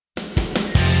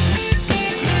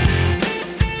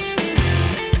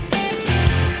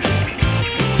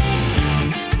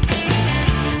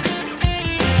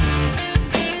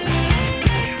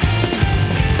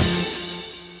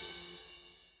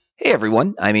Hey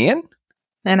everyone, I'm Ian.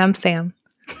 And I'm Sam.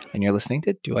 And you're listening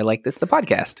to Do I Like This, the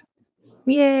podcast.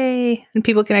 Yay. And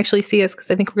people can actually see us because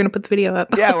I think we're going to put the video up.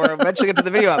 Yeah, we're eventually going to put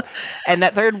the video up. And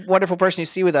that third wonderful person you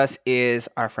see with us is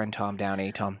our friend Tom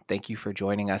Downey. Tom, thank you for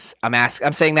joining us.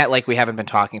 I'm saying that like we haven't been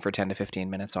talking for 10 to 15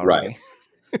 minutes already.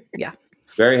 Right. Yeah.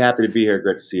 Very happy to be here.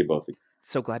 Great to see you both.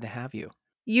 So glad to have you.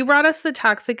 You brought us The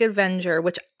Toxic Avenger,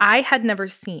 which I had never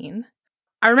seen.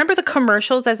 I remember the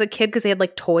commercials as a kid because they had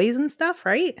like toys and stuff,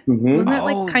 right? Mm-hmm. Wasn't it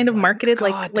like kind of marketed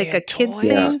God, like a kid's toys.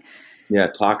 thing? Yeah,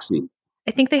 Toxie.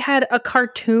 I think they had a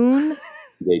cartoon,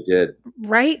 They did.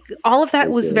 right? All of that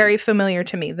They was did. very familiar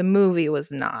to me. The movie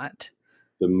was not.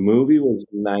 The movie was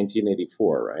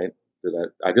 1984, right?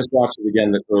 I just watched it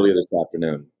again earlier this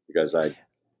afternoon because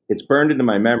it's burned into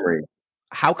my memory.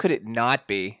 How could it not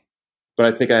be?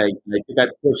 But I think I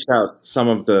pushed out some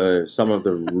of the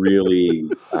really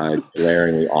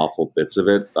glaringly awful bits of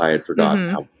it. I had forgotten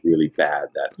how really bad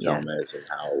that film is and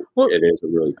how it is a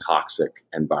really toxic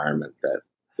environment that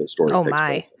the story takes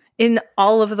place in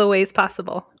all of the ways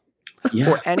possible. Yeah.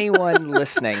 For anyone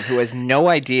listening who has no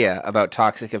idea about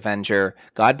Toxic Avenger,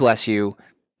 God bless you.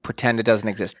 Pretend it doesn't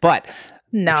exist. But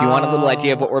if you want a little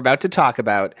idea of what we're about to talk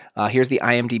about, here's the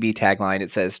IMDb tagline.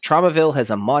 It says, Traumaville has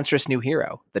a monstrous new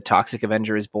hero. The Toxic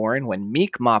Avenger is born when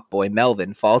meek mop boy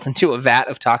Melvin falls into a vat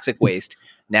of toxic waste.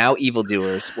 Now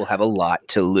evildoers will have a lot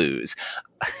to lose.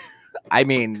 I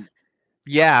mean,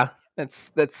 yeah,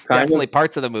 that's definitely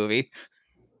parts of the movie.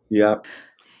 Yeah.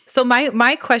 So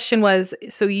my question was,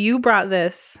 so you brought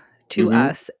this to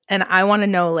us, and I want to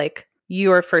know like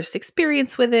your first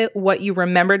experience with it, what you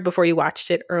remembered before you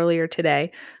watched it earlier today,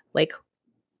 like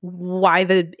why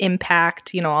the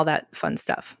impact, all that fun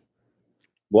stuff.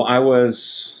 Well,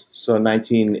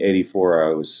 1984,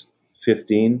 I was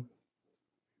 15,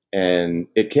 and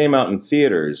it came out in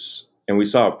theaters, and we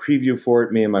saw a preview for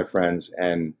it, me and my friends,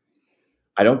 and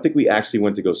I don't think we actually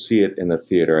went to go see it in the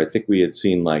theater. I think we had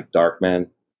seen like Darkman.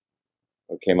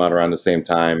 It came out around the same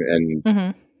time,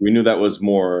 and we knew that was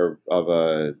more of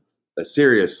a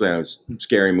serious,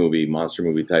 scary movie, monster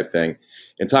movie type thing.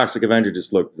 And Toxic Avenger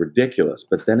just looked ridiculous.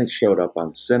 But then it showed up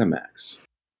on Cinemax.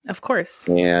 Of course.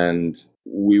 And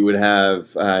we would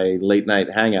have late night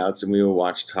hangouts, and we would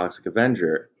watch Toxic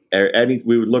Avenger.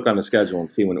 We would look on the schedule and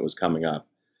see when it was coming up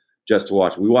just to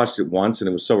watch. We watched it once, and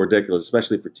it was so ridiculous,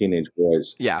 especially for teenage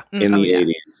boys in the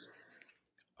 80s.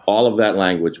 All of that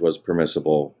language was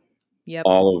permissible. Yep.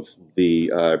 All of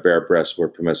the bare breasts were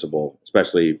permissible,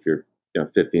 especially if you're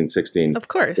 15, 16. Of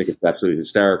course. I think it's absolutely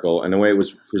hysterical. And the way it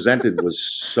was presented was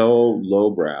so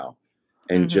lowbrow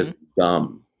and just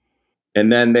dumb. And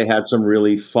then they had some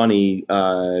really funny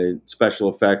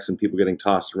special effects and people getting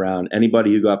tossed around.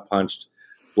 Anybody who got punched,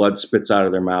 blood spits out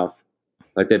of their mouth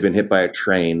like they've been hit by a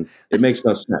train. It makes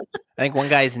no sense. I think one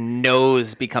guy's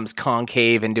nose becomes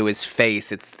concave into his face.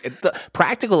 The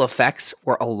practical effects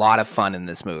were a lot of fun in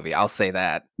this movie. I'll say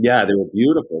that. Yeah, they were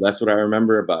beautiful. That's what I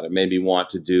remember about it. Made me want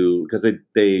to do, because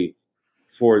they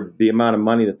for the amount of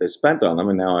money that they spent on them,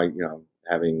 and now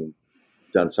having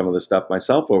done some of the stuff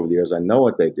myself over the years, I know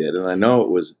what they did, and I know it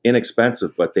was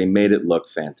inexpensive, but they made it look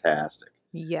fantastic.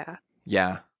 Yeah.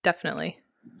 Yeah. Definitely.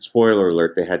 Spoiler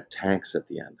alert, they had tanks at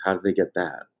the end. How did they get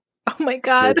that? Oh my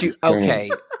God. Okay.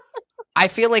 I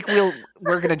feel like we're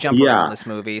going to jump around this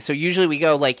movie. So usually we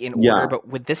go like in order, but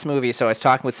with this movie, so I was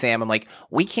talking with Sam, I'm like,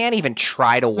 we can't even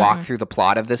try to walk through the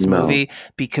plot of this movie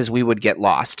because we would get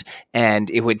lost and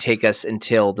it would take us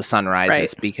until the sun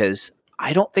rises because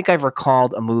I don't think I've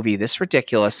recalled a movie this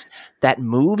ridiculous that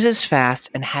moves as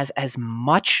fast and has as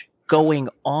much going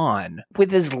on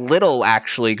with as little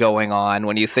actually going on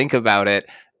when you think about it.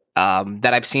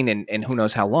 That I've seen in who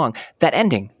knows how long. That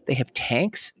ending, they have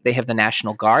tanks, they have the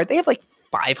National Guard, they have like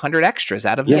 500 extras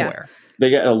out of nowhere.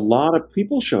 They got a lot of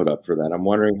people showed up for that. I'm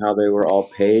wondering how they were all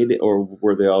paid, or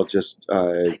were they all just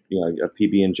a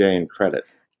PB&J and credit?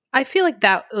 I feel like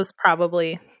that was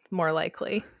probably more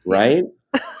likely, right?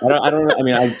 I don't know. I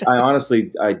mean, I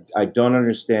honestly I don't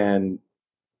understand.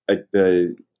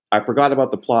 I forgot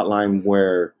about the plot line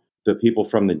where the people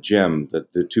from the gym,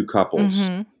 the two couples.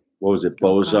 What was it?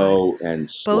 Bozo and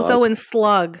Slug. Bozo and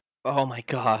Slug. Oh my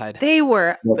God. They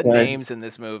were the names in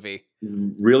this movie.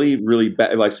 Really, really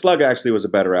bad. Like Slug actually was a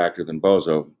better actor than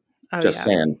Bozo.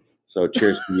 Saying. So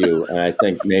cheers to you. And I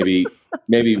think maybe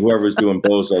whoever was doing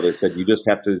Bozo, they said, you just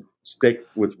have to stick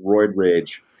with roid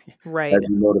rage as your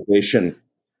motivation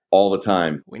all the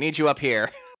time. We need you up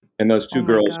here. And those two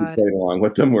girls who played along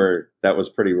with them that was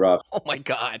pretty rough. Oh my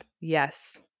God.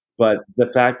 Yes. But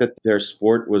the fact that their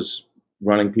sport was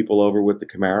running people over with the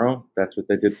Camaro, that's what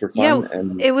they did for fun. Yeah,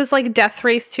 and it was like Death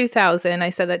Race 2000.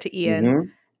 I said that to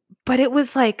Ian. But it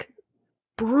was like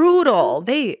brutal.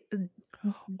 They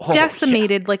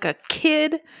decimated like a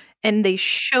kid, and they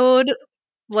showed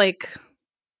like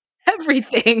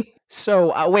everything.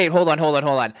 So wait, hold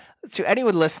on. To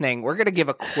anyone listening, we're gonna give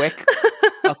a quick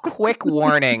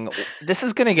warning. This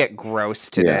is gonna get gross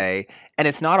today, and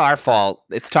it's not our fault.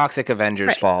 It's Toxic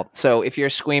Avengers' fault. So if you're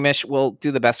squeamish, we'll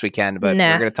do the best we can, but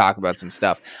we're gonna talk about some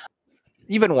stuff.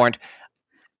 You've been warned.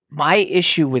 My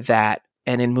issue with that,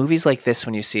 and in movies like this,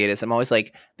 when you see it, is I'm always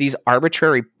like, these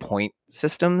arbitrary point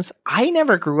systems. I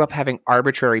never grew up having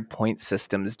arbitrary point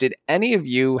systems. Did any of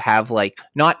you have, like,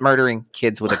 not murdering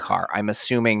kids with a car? I'm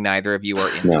assuming neither of you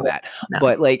are into that. No.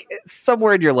 But, like,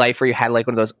 somewhere in your life where you had, like,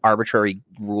 one of those arbitrary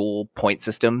rule point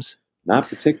systems? Not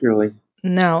particularly.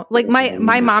 No. Like,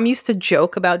 my mom used to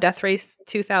joke about Death Race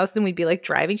 2000. We'd be, like,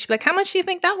 driving. She'd be like, how much do you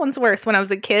think that one's worth when I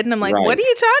was a kid? And I'm like, what are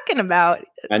you talking about?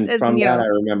 And from that, I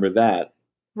remember that.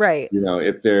 Right. You know,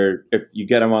 if you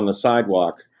get them on the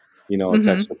sidewalk, you know, it's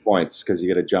extra points because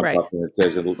you got to jump up and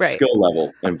there's a skill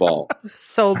level involved.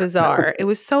 So bizarre. It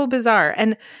was so bizarre.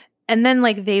 And then,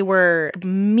 like, they were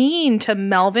mean to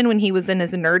Melvin when he was in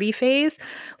his nerdy phase,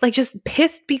 like, just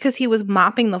pissed because he was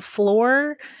mopping the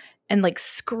floor and, like,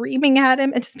 screaming at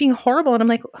him and just being horrible. And I'm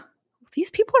like, these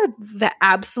people are the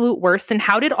absolute worst. And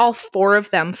how did all four of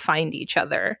them find each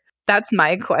other? That's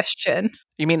my question.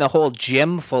 You mean the whole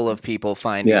gym full of people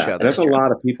find each other? There's a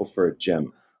lot of people for a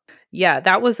gym. Yeah,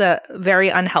 that was a very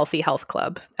unhealthy health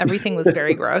club. Everything was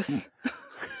very gross.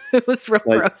 It was real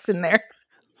gross in there.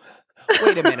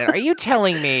 Wait a minute. Are you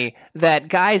telling me that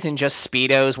guys in just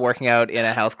Speedos working out in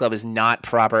a health club is not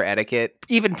proper etiquette,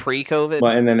 even pre-COVID?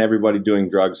 Well, and then everybody doing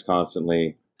drugs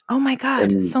constantly. Oh my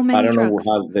God, and so many drugs. I don't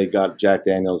know how they got Jack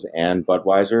Daniels and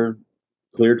Budweiser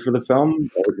cleared for the film.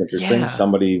 That was interesting. Yeah.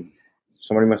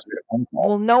 Somebody must have made a phone call.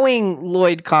 Well, knowing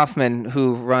Lloyd Kaufman,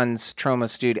 who runs Troma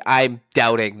Studio, I'm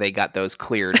doubting they got those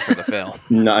cleared for the film.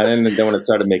 No, and then when it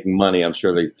started making money, I'm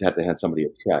sure they had to hand somebody a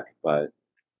check. But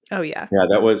oh yeah,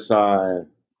 that was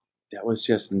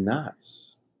just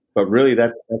nuts. But really,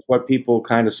 that's what people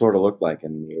kind of sort of looked like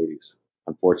in the 80s,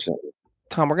 unfortunately.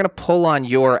 Tom, we're going to pull on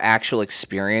your actual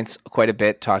experience quite a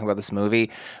bit talking about this movie.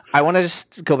 I want to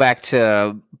just go back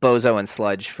to Bozo and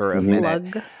Sludge for a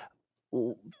minute.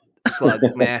 Slug,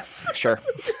 meh, sure.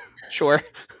 At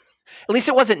least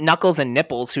it wasn't Knuckles and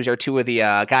Nipples, who are two of the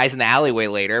guys in the alleyway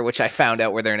later, which I found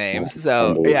out were their names.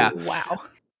 So, yeah. Wow.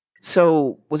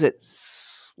 So, was it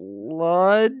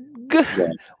Slug?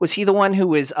 Yeah. Was he the one who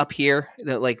was up here,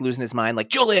 like, losing his mind? Like,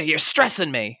 Julia, you're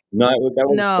stressing me. No, that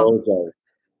was Bozo.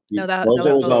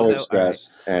 Bozo was always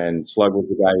stressed, and Slug was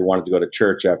the guy who wanted to go to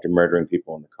church after murdering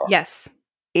people in the car. Yes.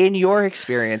 In your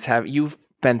experience, you've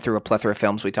been through a plethora of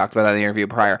films. We talked about that in the interview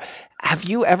prior. Have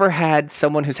you ever had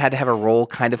someone who's had to have a role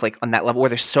kind of like on that level where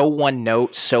they're so one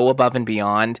note, so above and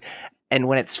beyond? And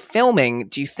when it's filming,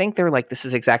 do you think they're like, this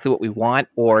is exactly what we want?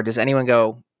 Or does anyone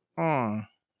go,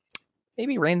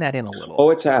 maybe rein that in a little?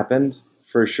 Oh, it's happened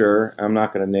for sure. I'm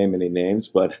not going to name any names,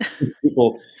 but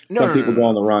people go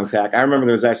on the wrong tack. I remember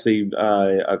there was actually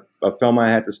a film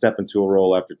I had to step into a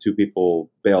role after two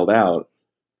people bailed out.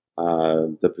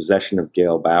 The Possession of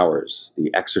Gail Bowers,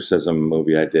 the exorcism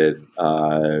movie I did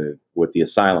with the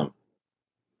Asylum.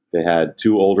 They had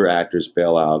two older actors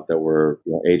bail out that were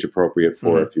age appropriate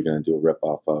for if you're going to do a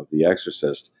ripoff of The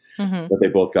Exorcist. But they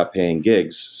both got paying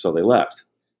gigs, so they left.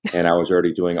 And I was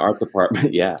already doing art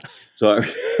department. Yeah. So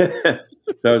I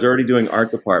was already doing art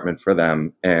department for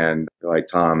them. And they're like,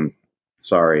 Tom,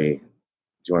 sorry, do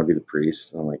you want to be the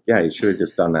priest? And I'm like, yeah, you should have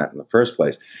just done that in the first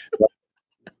place.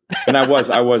 And I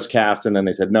was cast, and then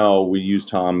they said, no, we use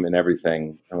Tom and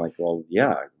everything. I'm like, well,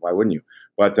 yeah, why wouldn't you?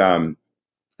 But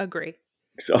agree.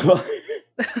 So I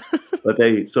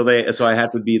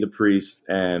had to be the priest,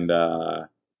 and I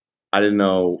didn't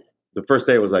know. The first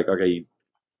day it was like, okay,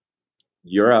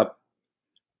 you're up,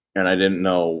 and I didn't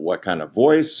know what kind of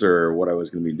voice or what I was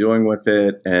going to be doing with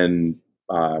it. And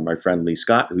my friend Lee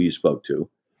Scott, who you spoke to,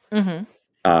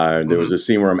 there was a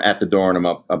scene where I'm at the door and I'm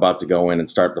about to go in and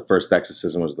start the first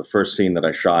exorcism. Was the first scene that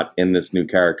I shot in this new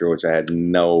character, which I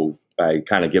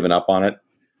kind of given up on it.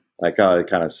 Like, oh, it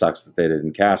kind of sucks that they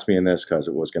didn't cast me in this because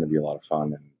it was going to be a lot of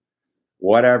fun. And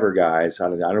whatever, guys, I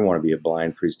don't want to be a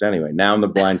blind priest anyway. Now I'm the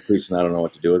blind priest and I don't know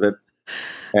what to do with it.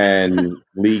 And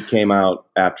Lee came out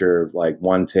after like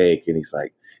one take and he's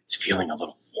like, it's feeling a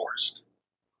little forced.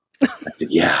 I said,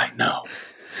 yeah, I know.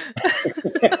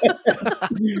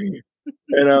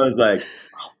 And I was like,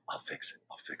 I'll fix it.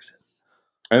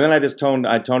 And then I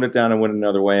toned it down and went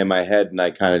another way in my head, and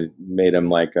I kind of made him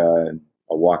like a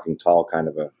walking tall kind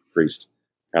of a priest,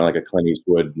 kind of like a Clint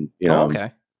Eastwood. You know,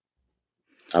 okay.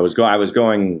 I was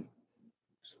going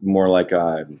more like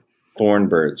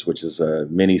Thornbirds, which is a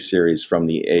mini series from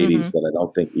the 80s that I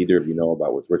don't think either of you know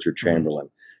about, with Richard Chamberlain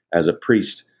as a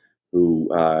priest who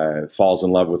falls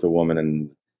in love with a woman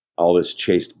and all this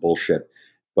chaste bullshit.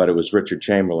 But it was Richard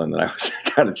Chamberlain, and I was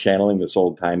kind of channeling this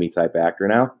old-timey type actor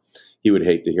now. He would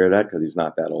hate to hear that because he's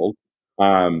not that old.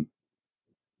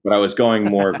 But I was going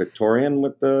more Victorian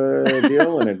with the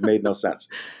deal, and it made no sense.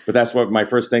 But that's what my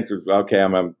first thing was. Okay,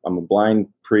 I'm a blind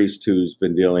priest who's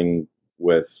been dealing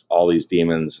with all these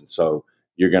demons, and so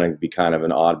you're going to be kind of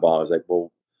an oddball. I was like,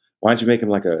 well, why don't you make him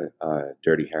like a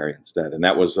Dirty Harry instead? And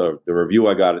that was the review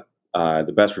I got.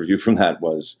 The best review from that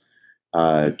was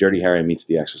Dirty Harry meets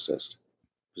The Exorcist.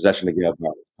 Possession to Give.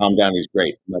 Tom Downey's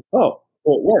great. I'm like, oh,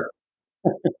 it worked.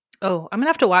 Oh, I'm gonna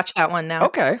have to watch that one now.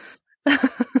 Okay.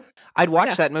 I'd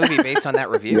watch that movie based on that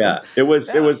review. Yeah,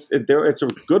 it's a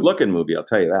good looking movie. I'll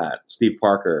tell you that. Steve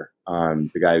Parker,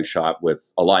 the guy who shot with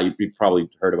a lot. You probably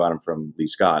heard about him from Lee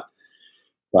Scott.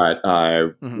 But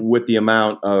with the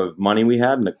amount of money we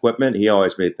had and equipment, he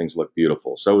always made things look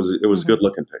beautiful. So it was a good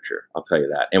looking picture. I'll tell you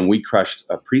that. And we crushed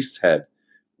a priest's head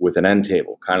with an end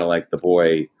table, kind of like the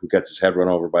boy who gets his head run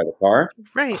over by the car.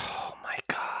 Right. Oh my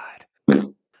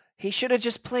God. He should have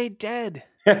just played dead.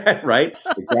 Right?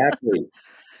 Exactly.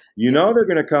 You know they're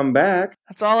going to come back.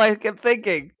 That's all I kept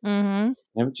thinking. Mm-hmm.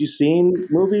 Haven't you seen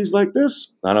movies like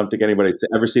this? I don't think anybody's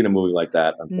ever seen a movie like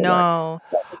that. No.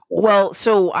 Well,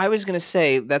 so I was going to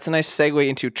say, that's a nice segue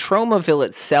into Tromaville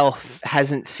itself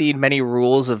hasn't seen many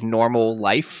rules of normal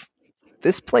life.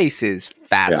 This place is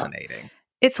fascinating. Yeah.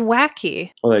 It's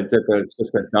wacky. Well, it's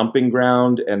just a dumping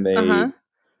ground, and they don't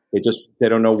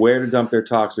know where to dump their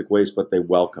toxic waste, but they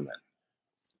welcome it.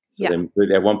 So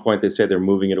at one point, they say they're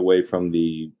moving it away from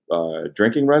the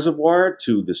drinking reservoir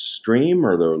to the stream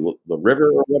or the river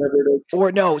or whatever it is.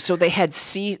 Or no, so they had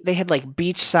like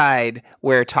beachside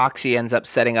where Toxie ends up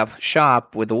setting up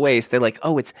shop with the waste. They're like,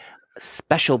 oh, it's a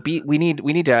special beach. We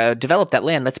need to develop that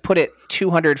land. Let's put it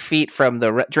 200 feet from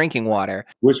the drinking water,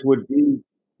 which would be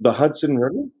the Hudson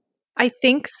River. I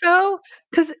think so,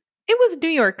 because it was New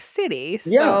York City.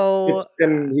 So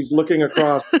and he's looking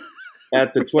across.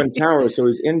 At the Twin Towers, so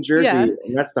he's in Jersey,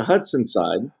 and that's the Hudson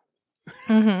side.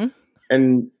 Mm-hmm.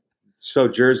 And so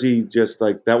Jersey, just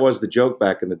like that was the joke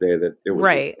back in the day that it was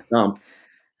a dump.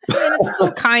 I mean, it's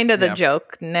still kind of the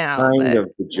joke now. Kind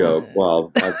of the joke.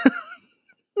 Well,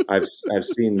 I've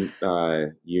seen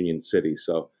Union City,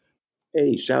 so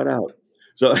hey, shout out.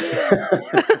 So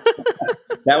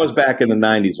that was back in the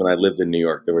 90s when I lived in New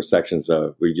York. There were sections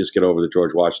of where you just get over the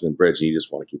George Washington Bridge and you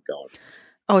just want to keep going.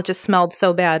 Oh, it just smelled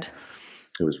so bad.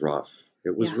 It was rough.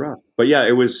 It was rough. But yeah,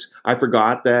 it was. I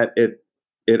forgot that it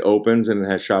opens and it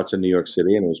has shots in New York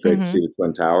City, and it was great to see the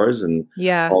Twin Towers and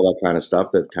all that kind of stuff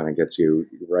that kind of gets you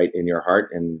right in your heart.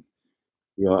 And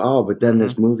you go, oh, but then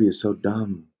this movie is so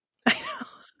dumb. I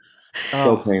know.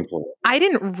 So painful. I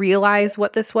didn't realize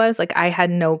what this was. Like, I had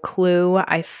no clue.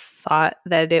 I thought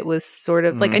that it was sort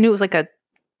of like, I knew it was like a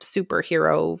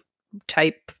superhero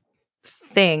type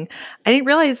thing. I didn't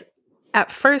realize. At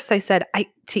first, I said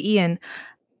to Ian,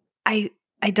 I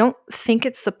don't think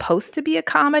it's supposed to be a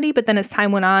comedy. But then as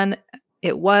time went on,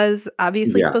 it was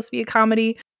obviously supposed to be a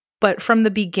comedy. But from the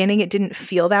beginning, it didn't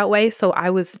feel that way. So I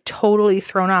was totally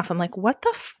thrown off. I'm like, what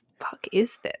the fuck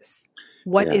is this?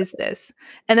 What is this?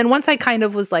 And then once I kind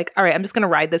of was like, all right, I'm just going to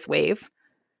ride this wave,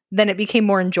 then it became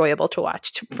more enjoyable to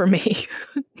watch for me.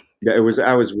 Yeah, it was.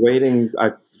 I was waiting. I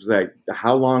was like,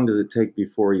 how long does it take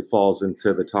before he falls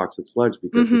into the toxic sludge?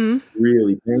 Because it's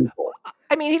really painful.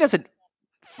 I mean, he doesn't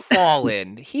fall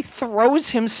in. He throws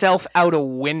himself out a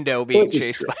window being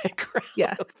chased by a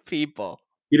crowd of people.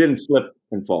 He didn't slip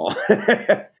and fall.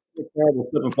 Terrible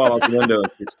slip and fall out the window.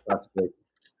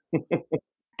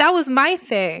 That was my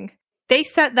thing. They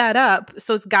set that up.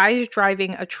 So it's guys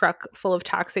driving a truck full of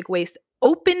toxic waste.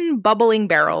 Open bubbling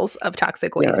barrels of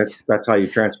toxic waste. Yeah, that's how you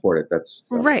transport it. That's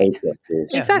right.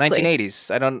 Exactly. 1980s.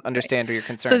 I don't understand where your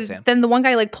concern, Sam. Then the one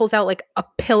guy like pulls out like a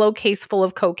pillowcase full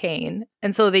of cocaine,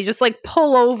 and so they just like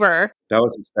pull over. That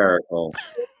was hysterical.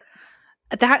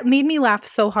 That made me laugh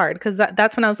so hard because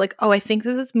that's when I was like, oh, I think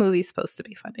this movie's supposed to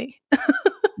be funny.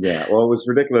 Yeah, well, it was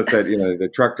ridiculous that the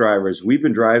truck drivers. We've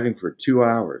been driving for 2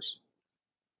 hours.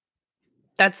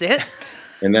 That's it.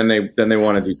 And then they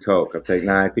want to do coke. I'm like,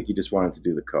 I think you just wanted to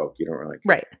do the coke. You don't really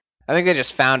care. Right. I think they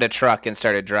just found a truck and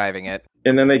started driving it.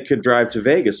 And then they could drive to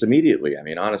Vegas immediately. I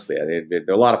mean, honestly, there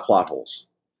are a lot of plot holes.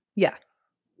 Yeah.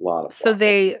 A lot of. So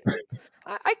they,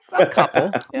 a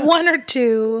couple, one or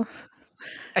two,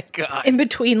 in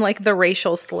between like the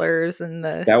racial slurs and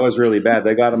the. That was really bad.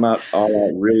 They got them all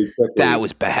out really quickly. That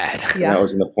was bad. Yeah. That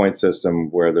was in the point system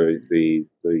where the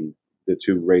the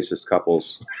two racist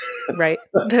couples. Right.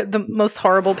 The most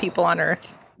horrible people on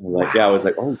earth. Like, I was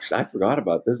like, oh, I forgot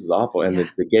about this. This is awful. And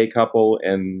the gay couple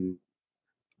and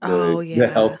the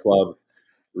health club,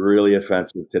 really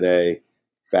offensive today.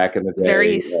 Back in the day.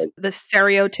 Very the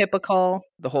stereotypical.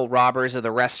 The whole robbers of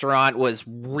the restaurant was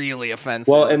really offensive.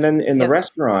 Well, and then in the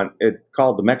restaurant, it's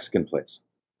called the Mexican place.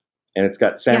 And it's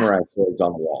got samurai swords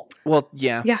on the wall. Well,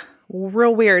 yeah. Yeah,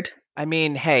 real weird. I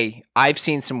mean, hey, I've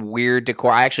seen some weird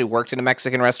decor. I actually worked in a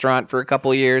Mexican restaurant for a couple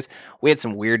of years. We had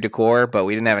some weird decor, but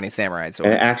we didn't have any samurai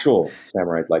swords. And actual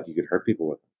samurai, like you could hurt people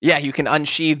with. Yeah, you can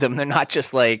unsheathe them. They're not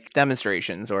just like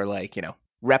demonstrations or like,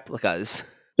 replicas.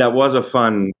 That was a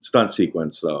fun stunt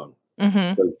sequence, though.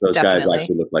 Mm-hmm. Those guys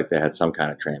actually looked like they had some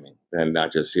kind of training and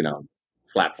not just,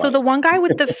 flat. So the one guy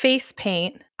with the face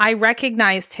paint, I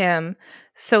recognized him.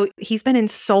 So he's been in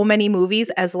so many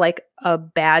movies as like a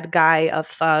bad guy, a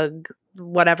thug,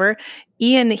 whatever.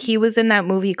 Ian, he was in that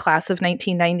movie Class of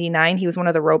 1999. He was one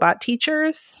of the robot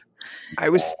teachers. I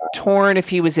was torn if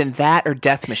he was in that or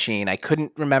Death Machine. I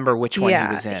couldn't remember which one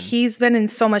he was in. He's been in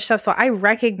so much stuff, so I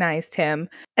recognized him.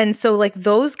 And so, like,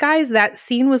 those guys, that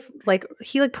scene was like,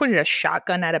 he like pointed a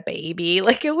shotgun at a baby.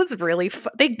 Like, it was really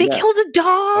fun. They killed a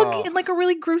dog in like a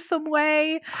really gruesome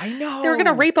way. I know. They were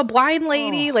gonna rape a blind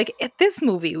lady. Like, this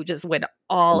movie just went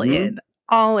all in.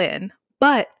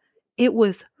 But it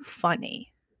was funny.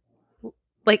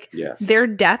 Like, their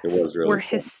deaths were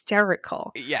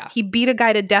hysterical. Yeah. He beat a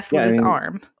guy to death with his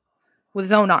arm. With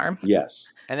his own arm.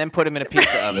 Yes. And then put him in a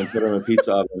pizza oven.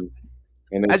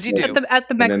 And as you do. At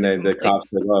the Mexican and then the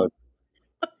cops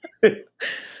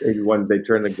they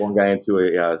turned the one guy into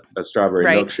a strawberry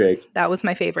milkshake. That was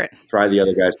my favorite. Try the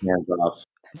other guy's hands off.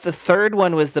 The third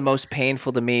one was the most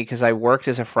painful to me because I worked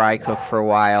as a fry cook for a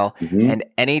while. Mm-hmm. And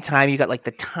anytime you got like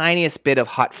the tiniest bit of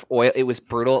hot oil, it was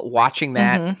brutal. Watching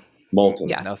that. Mm-hmm. Molten.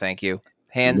 Yeah, no thank you.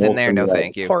 Hands in there, no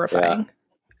thank you. Horrifying.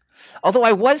 Yeah. Although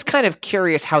I was kind of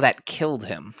curious how that killed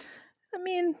him. I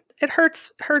mean, it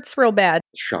hurts real bad.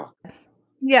 Shock.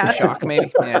 Yeah. Shock,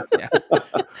 maybe? Yeah.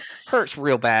 Hurts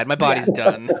real bad. My body's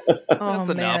done. That's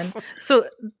enough. So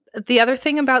the other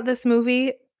thing about this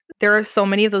movie, there are so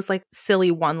many of those like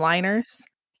silly one-liners.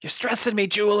 You're stressing me,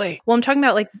 Julie. Well, I'm talking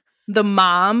about like the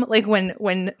mom, like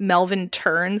when Melvin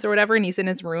turns or whatever, and he's in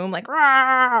his room, like,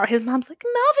 rah, his mom's like,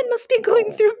 Melvin must be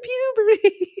going through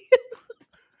puberty.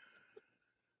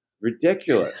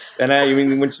 Ridiculous. And I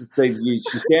mean, when she's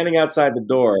standing outside the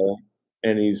door,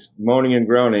 and he's moaning and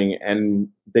groaning, and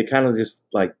they kind of just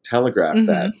like telegraph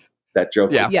that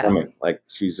joke is coming. Like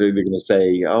she's either going to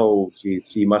say, "Oh,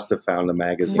 he must have found a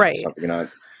magazine," or something,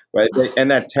 right?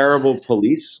 And that terrible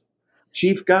police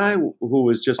chief guy who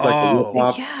was just like the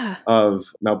ripoff of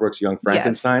Mel Brooks' Young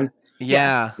Frankenstein.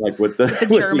 Yeah. Like with the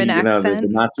German accent. The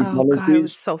Nazi tendencies. God, it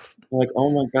was so like,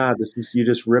 oh my God, you're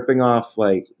just ripping off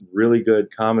like really good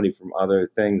comedy from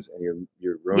other things, and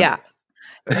you're ruining it.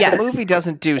 The movie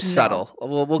doesn't do subtle.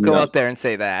 We'll go out there and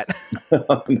say that.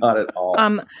 Not at all.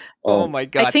 Oh my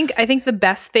God. I think the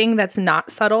best thing that's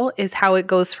not subtle is how it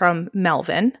goes from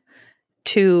Melvin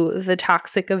to the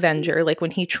Toxic Avenger, like when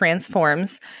he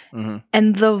transforms,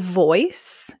 and the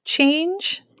voice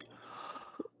change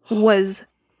was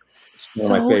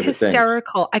so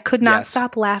hysterical. I could not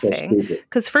stop laughing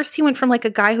because first he went from like a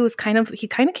guy who was kind of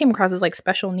came across as like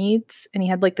special needs, and he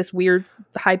had like this weird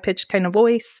high pitched kind of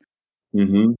voice,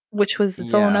 which was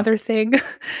its own other thing,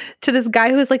 to this guy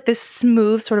who's like this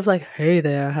smooth sort of like, hey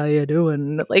there, how you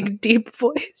doing, like deep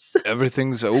voice.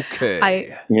 Everything's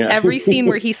okay. Every scene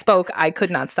where he spoke, I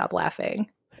could not stop laughing.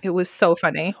 It was so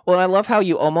funny. Well, I love how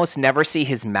you almost never see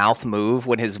his mouth move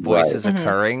when his voice is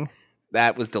occurring.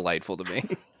 That was delightful to me.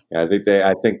 Yeah,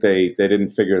 I think they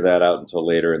didn't figure that out until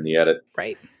later in the edit.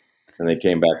 Right. And they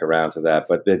came back around to that.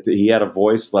 But he had a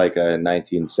voice like a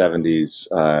 1970s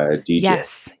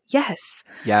DJ.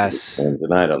 Yes. And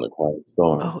Tonight on the Quiet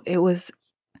Storm. Oh, it's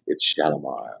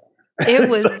Shalimar. It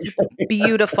was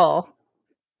beautiful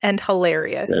and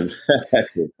hilarious.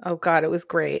 Oh God, it was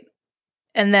great.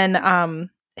 And then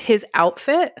his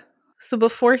outfit. So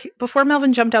before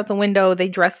Melvin jumped out the window, they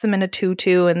dressed him in a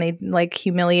tutu and they like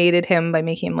humiliated him by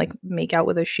making him like make out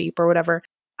with a sheep or whatever.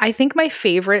 I think my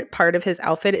favorite part of his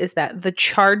outfit is that the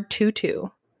charred tutu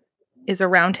is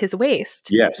around his waist.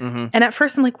 Yes. Mm-hmm. And at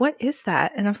first I'm like, what is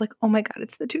that? And I was like, oh my God,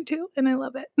 it's the tutu. And I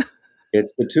love it.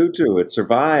 It's the tutu. It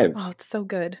survived. Oh, it's so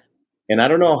good. And I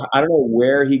don't know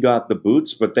where he got the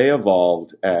boots, but they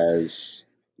evolved as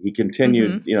he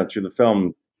continued, through the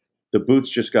film. The boots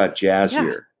just got jazzier.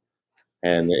 Yeah.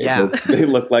 And they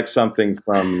look like something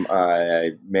from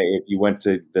if you went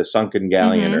to the Sunken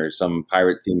Galleon or some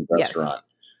pirate-themed restaurant.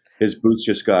 his boots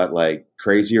just got like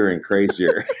crazier and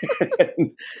crazier.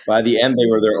 By the end, they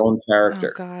were their own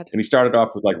character. Oh, God. And he started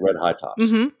off with like red high tops.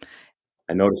 Mm-hmm.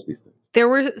 I noticed these things. There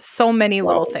were so many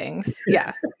little things.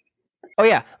 Yeah. Oh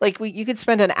yeah, like you could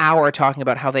spend an hour talking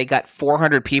about how they got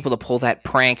 400 people to pull that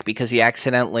prank because he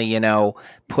accidentally,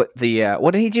 put the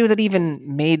what did he do that even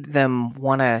made them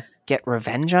want to get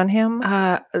revenge on him?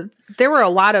 There were a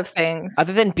lot of things.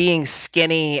 Other than being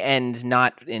skinny and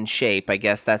not in shape, I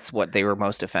guess that's what they were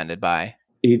most offended by.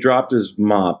 He dropped his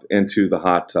mop into the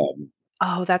hot tub.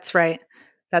 Oh, that's right.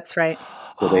 That's right.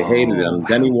 So they hated him. Wow.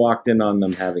 Then he walked in on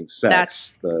them having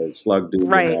sex. The slug dude,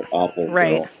 right, that awful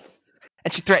right. girl.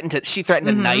 And she threatened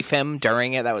to knife him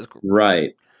during it. That was great.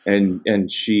 Right.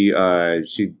 And she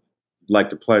liked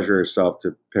to pleasure herself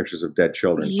to pictures of dead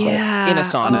children. Yeah. In a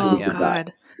sauna. Oh, yeah.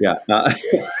 God. Yeah.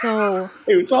 So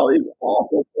it was all these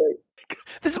awful things.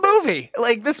 This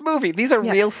movie, these are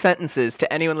real sentences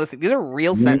to anyone listening. These are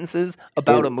real sentences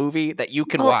about a movie that you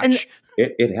can watch.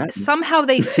 It has. Somehow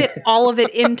they fit all of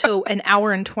it into an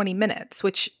hour and 20 minutes,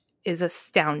 which is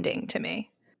astounding to me.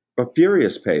 A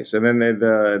furious pace. And then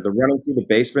the running through the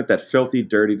basement, that filthy,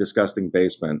 dirty, disgusting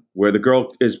basement, where the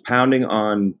girl is pounding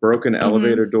on broken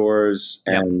elevator doors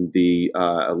and the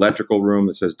electrical room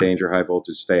that says danger, high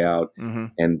voltage, stay out. Mm-hmm.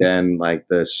 And then like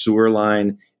the sewer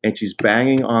line. And she's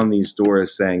banging on these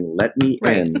doors saying, let me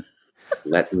in,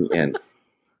 let me in.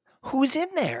 Who's in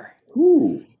there?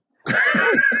 Who?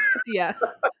 Yeah.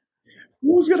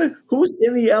 Who's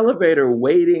in the elevator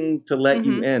waiting to let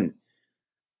you in?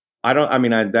 I don't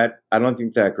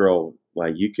think that girl,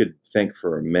 like, you could think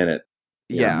for a minute.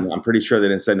 Yeah. I'm pretty sure they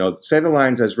didn't say no. Say the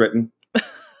lines as written,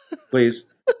 please.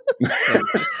 Yeah,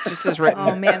 just as written.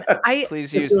 Oh man,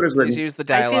 please use the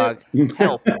dialogue.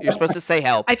 Help. You're supposed to say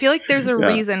help. I feel like there's a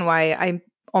reason why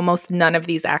almost none of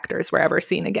these actors were ever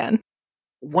seen again.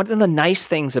 One of the nice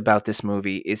things about this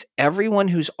movie is everyone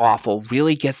who's awful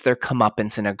really gets their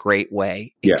comeuppance in a great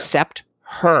way, except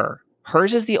her.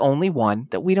 Hers is the only one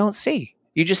that we don't see.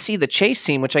 You just see the chase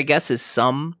scene, which I guess is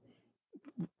some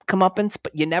comeuppance,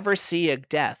 but you never see a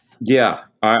death. Yeah,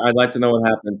 I'd like to know what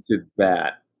happened to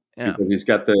that. Yeah. Because he's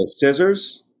got the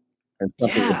scissors, and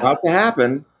something's about to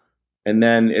happen, and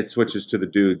then it switches to the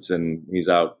dudes, and he's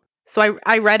out. So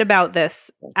I read about this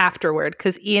afterward,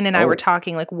 because Ian and I were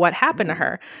talking, like, what happened to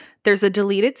her? There's a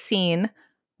deleted scene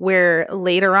where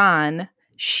later on,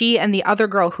 she and the other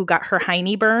girl who got her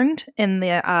hiney burned in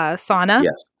the sauna.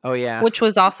 Yes. Oh, yeah. Which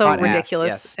was also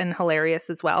ridiculous and hilarious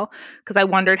as well, because I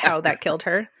wondered how that killed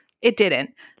her. It didn't.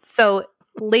 So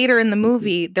later in the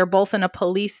movie, they're both in the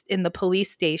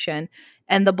police station,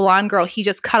 and the blonde girl, he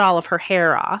just cut all of her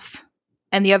hair off,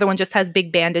 and the other one just has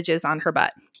big bandages on her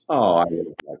butt. Oh, I would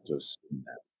have liked to have seen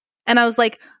that. And I was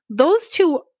like, those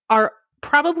two are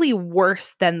probably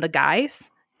worse than the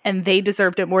guys, and they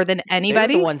deserved it more than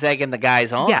anybody. They're the ones egging the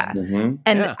guys on. Yeah. Mm-hmm.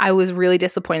 And I was really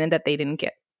disappointed that they didn't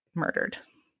get murdered.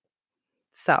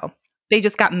 So they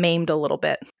just got maimed a little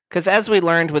bit. Because as we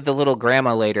learned with the little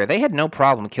grandma later, they had no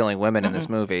problem killing women in this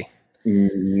movie.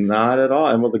 Not at all.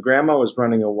 And the grandma was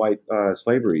running a white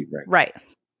slavery ring. Right.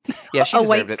 Yeah, she a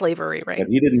white it. slavery ring. But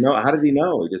he didn't know. How did he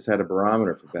know? He just had a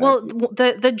barometer for that. Well,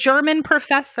 the German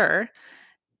professor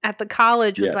at the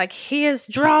college was like, he is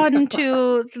drawn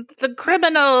to the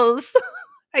criminals.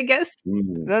 I guess.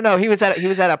 No, he was at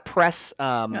a press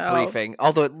briefing,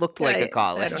 although it looked like a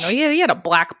college. I don't know. He had a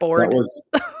blackboard. That was,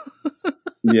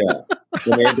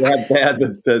 they had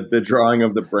the drawing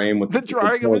of the brain with the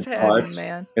drawing of his head. Parts,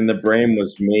 man. And the brain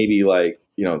was maybe like,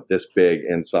 this big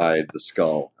inside the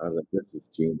skull. I was like, this is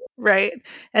genius. Right.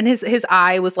 And his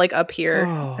eye was like up here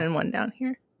and one down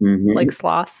here. Mm-hmm. Like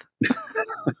Sloth.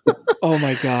 Oh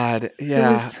my God.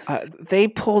 Yeah. They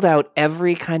pulled out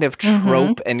every kind of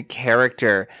trope and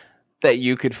character that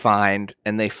you could find,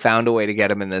 and they found a way to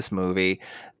get him in this movie.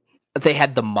 They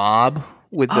had the mob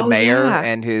with the mayor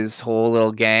and his whole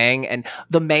little gang, and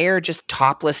the mayor just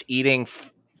topless eating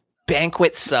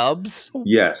banquet subs.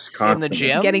 Yes, constantly. In the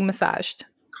gym. Getting massaged.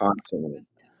 Constantly.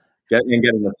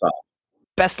 Getting massaged.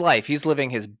 Best life. He's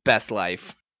living his best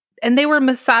life. And they were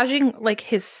massaging like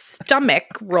his stomach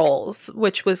rolls,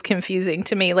 which was confusing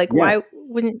to me. Like, why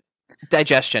wouldn't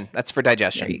digestion? That's for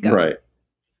digestion. There you go. Right.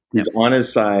 He's on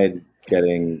his side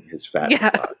getting his fat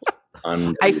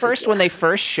massaged. I first, when they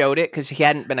first showed it, because he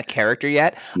hadn't been a character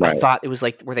yet, I thought it was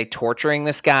like, were they torturing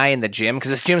this guy in the gym? Because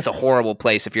this gym is a horrible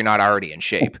place if you're not already in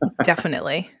shape.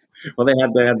 Definitely. Well, they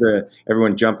had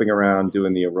everyone jumping around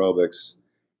doing the aerobics,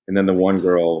 and then the one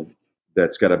girl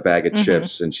that's got a bag of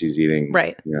chips and she's eating.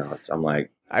 Right. I'm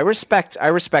like, I respect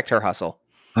her hustle.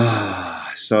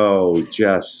 So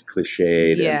just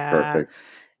cliched and perfect.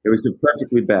 It was a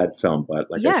perfectly bad film, but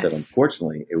like I said,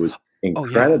 unfortunately, it was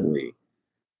incredibly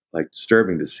like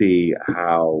disturbing to see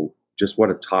how just what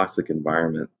a toxic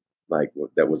environment like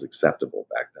that was acceptable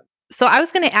back then. So I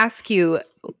was going to ask you,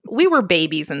 we were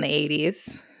babies in the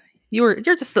 80s. You're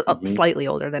just slightly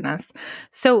older than us.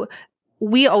 So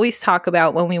we always talk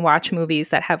about when we watch movies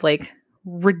that have like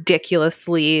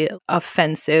ridiculously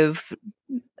offensive,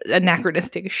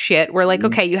 anachronistic shit. We're like,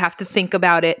 okay, you have to think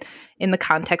about it in the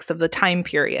context of the time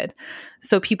period.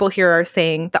 So people here are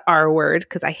saying the R word,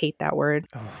 because I hate that word.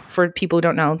 Oh. For people who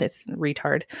don't know, that's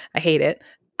retard. I hate it.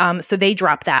 So they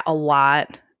drop that a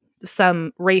lot.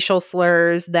 Some racial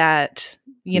slurs that,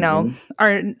 you know,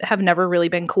 have never really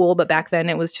been cool, but back then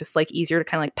it was just like easier to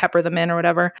kind of like pepper them in or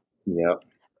whatever. Yeah.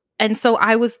 And so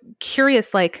I was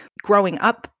curious, like growing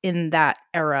up in that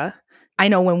era, I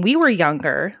know when we were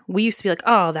younger, we used to be like,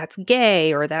 oh, that's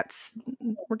gay or that's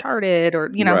retarded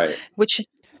or, you know, which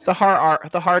the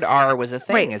hard R was a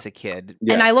thing as a kid.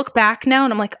 Yeah. And I look back now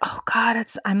and I'm like, oh God,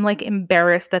 I'm like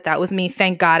embarrassed that was me.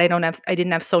 Thank God I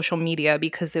didn't have social media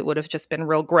because it would have just been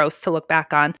real gross to look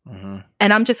back on. Mm-hmm.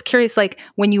 And I'm just curious, like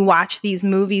when you watch these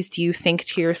movies, do you think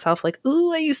to yourself like,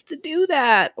 ooh, I used to do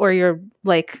that? Or you're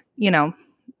like, you know,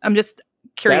 I'm just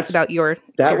curious about your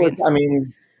experience.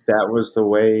 That was the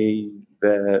way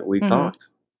that we talked.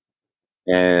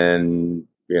 And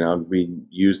you know, we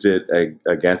used it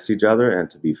against each other and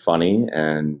to be funny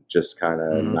and just kind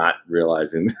of not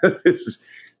realizing that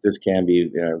this can be,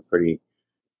 you know, pretty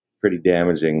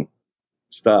damaging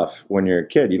stuff. When you're a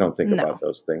kid, you don't think about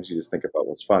those things. You just think about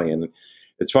what's funny. And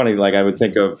it's funny, like I would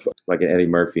think of like an Eddie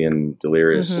Murphy in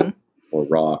Delirious or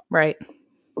Raw. Right.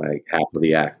 Like half of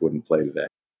the act wouldn't play today.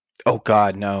 Oh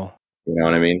God, no. You know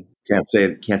what I mean? Can't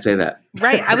say that.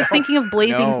 Right. I was thinking of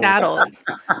Blazing Saddles,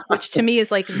 which to me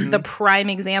is like the prime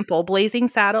example. Blazing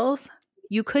Saddles,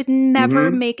 you could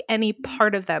never make any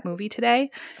part of that movie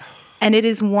today. And it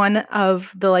is one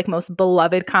of the like most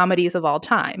beloved comedies of all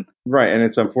time. Right. And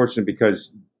it's unfortunate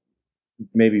because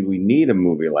maybe we need a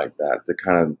movie like that to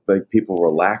kind of like people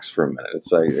relax for a minute.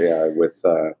 It's like with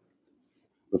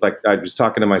like I was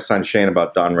talking to my son Shane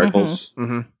about Don Rickles.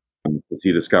 Because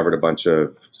he discovered a bunch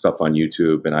of stuff on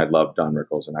YouTube, and I love Don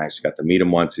Rickles, and I actually got to meet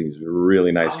him once. He's a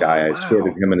really nice guy. I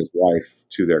escorted him and his wife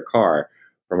to their car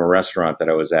from a restaurant that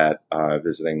I was at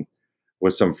visiting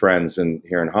with some friends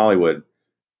here in Hollywood,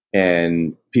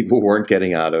 and people weren't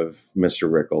getting out of Mr.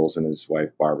 Rickles and his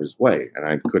wife Barbara's way, and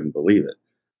I couldn't believe it.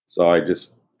 So I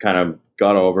just kind of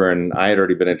got over, and I had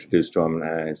already been introduced to him,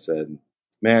 and I said,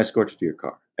 "May I escort you to your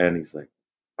car?" And he's like,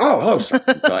 "Oh, hello, son."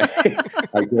 So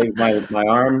I gave my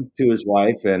arm to his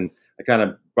wife, and I kind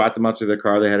of brought them up to their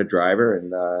car. They had a driver,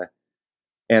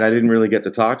 and I didn't really get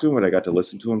to talk to him, but I got to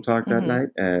listen to him talk that night.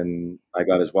 And I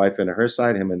got his wife into her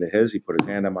side, him into his. He put his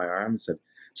hand on my arm and said,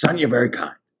 "Son, you're very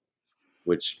kind,"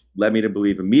 which led me to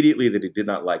believe immediately that he did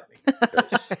not like me.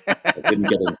 I didn't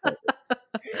get into it.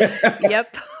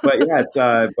 Yep. But yeah, it's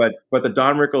but the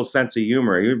Don Rickles sense of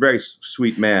humor. He was a very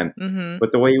sweet man,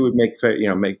 but the way he would make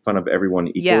fun of everyone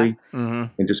equally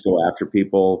and just go after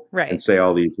people and say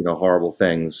all these horrible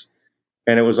things,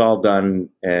 and it was all done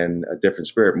in a different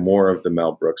spirit, more of the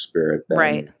Mel Brooks spirit.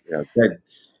 Than,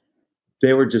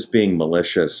 they were just being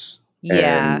malicious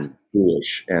and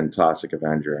foolish and Toxic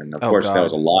Avenger, and of course that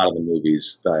was a lot of the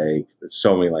movies, like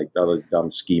so many like other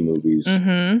dumb ski movies,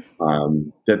 that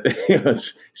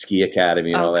Ski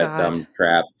Academy and all that dumb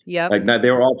crap. Like they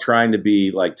were all trying to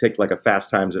be like take like a Fast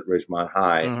Times at Ridgemont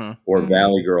High or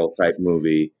Valley Girl type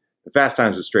movie. The Fast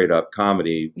Times was straight up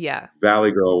comedy.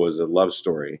 Valley Girl was a love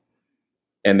story,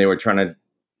 and they were trying to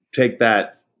take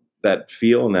that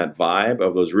feel and that vibe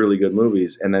of those really good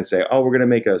movies and then say, oh, we're going to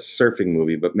make a surfing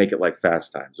movie, but make it like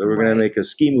Fast Times. Or we're going to make a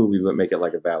ski movie, but make it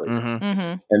like a Valley.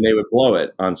 And they would blow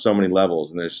it on so many levels.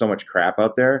 And there's so much crap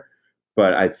out there.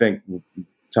 But I think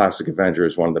Toxic Avenger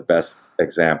is one of the best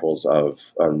examples of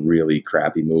a really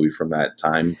crappy movie from that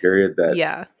time period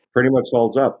that pretty much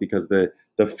holds up because the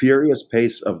furious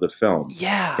pace of the film.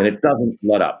 And it doesn't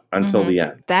let up until the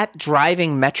end. That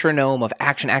driving metronome of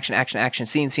action,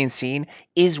 scene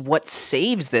is what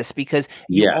saves this because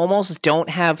you almost don't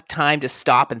have time to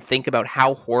stop and think about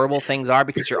how horrible things are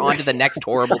because you're on to the next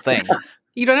horrible thing.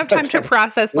 You don't have time to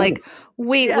process like,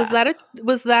 wait, was that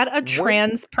a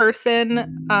trans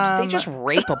person? Did they just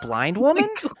rape a blind woman?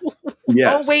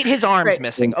 Yes. Oh, wait, his arm's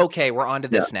missing. Okay, we're on to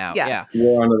this now. Yeah.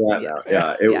 We're on to that now.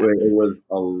 Yeah. It was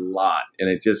a lot. And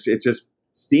it just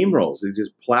steamrolls. It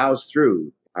just plows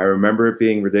through. I remember it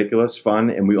being ridiculous, fun,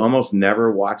 and we almost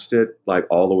never watched it like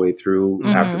all the way through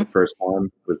after the first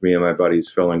time with me and my buddies,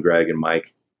 Phil and Greg and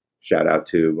Mike. Shout out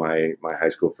to my high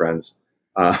school friends.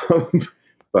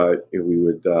 But we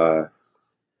would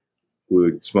we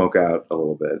would smoke out a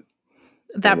little bit.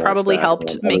 That probably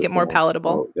helped make it more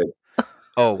palatable.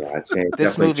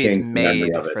 This movie is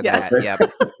made for that.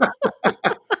 Yep.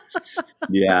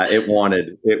 Yeah,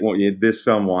 this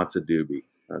film wants a doobie.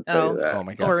 I'll tell you that. Oh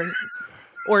my God.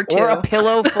 Or two. Or a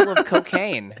pillow full of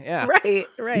cocaine. Yeah. Right.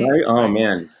 Oh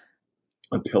man.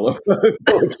 A pillow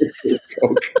full of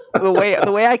coke. The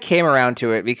way I came around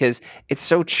to it, because it's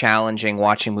so challenging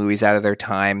watching movies out of their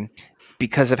time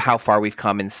because of how far we've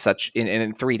come in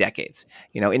 3 decades.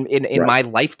 You know, in my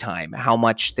lifetime, how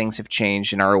much things have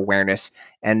changed in our awareness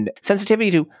and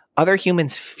sensitivity to other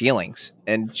humans' feelings,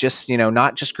 and just, you know,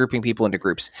 not just grouping people into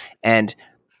groups. And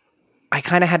I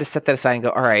kind of had to set that aside and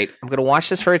go, all right, I'm going to watch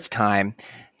this for its time.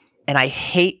 And I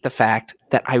hate the fact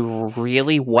that I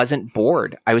really wasn't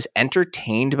bored. I was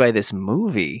entertained by this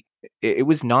movie. It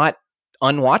was not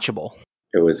unwatchable.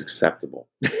 It was acceptable.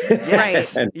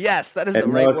 Yes, yes, that is the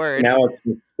right word. Now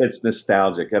it's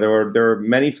nostalgic. There were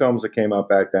many films that came out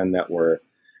back then that were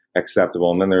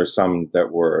acceptable, and then there are some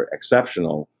that were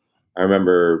exceptional. I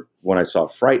remember when I saw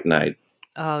Fright Night.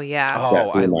 Oh yeah. Oh,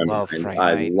 I love Fright Night.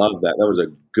 I love that. That was a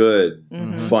good,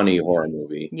 funny horror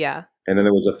movie. Yeah. And then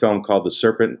there was a film called The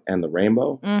Serpent and the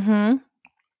Rainbow. Mm-hmm.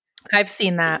 I've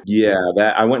seen that. Yeah,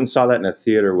 that I went and saw that in a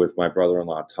theater with my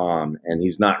brother-in-law Tom, and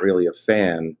he's not really a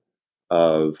fan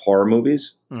of horror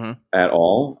movies at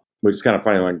all, which is kind of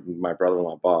funny. Like my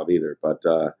brother-in-law Bob either, but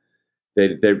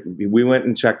we went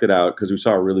and checked it out because we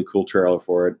saw a really cool trailer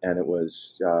for it, and it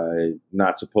was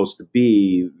not supposed to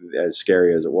be as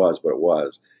scary as it was, but it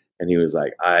was. And he was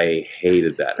like, "I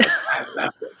hated that." I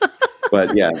loved it.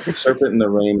 But yeah, The Serpent and the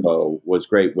Rainbow was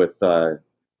great with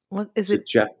what is it?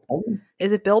 Jeff Pullman?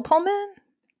 Is it Bill Pullman?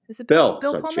 Is it Bill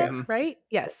Pullman? Jeff. Right?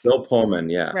 Yes. Bill Pullman,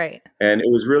 yeah. Right. And it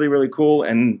was really, really cool.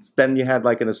 And then you had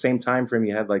like in the same time frame,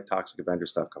 you had like Toxic Avenger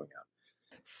stuff coming out.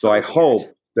 So I hope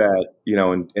that, you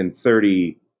know, in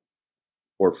 30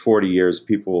 or 40 years,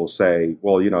 people will say,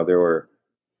 well, you know, there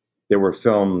were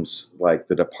films like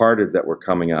The Departed that were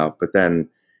coming out, but then,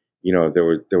 you know,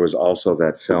 there was also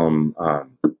that film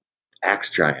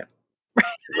Axe Giant,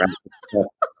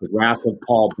 The Wrath of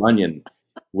Paul Bunyan,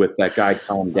 with that guy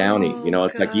Tom Downey. You know,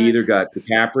 it's like you either got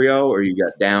DiCaprio or you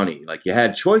got Downey. Like you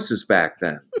had choices back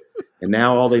then, and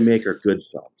now all they make are good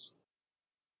films.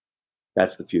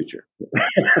 That's the future.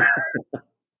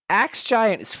 Axe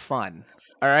Giant is fun.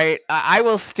 All right, I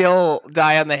will still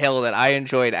die on the hill that I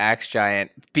enjoyed Axe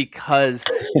Giant because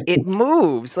it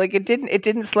moves. Like it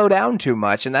didn't slow down too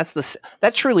much, and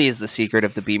that truly is the secret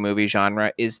of the B movie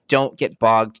genre: is don't get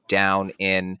bogged down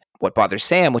in what bothers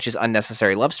Sam, which is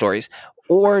unnecessary love stories,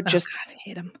 or just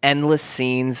endless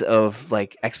scenes of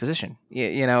like exposition.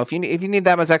 You know, if you need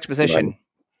that much exposition,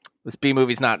 this B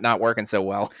movie's not working so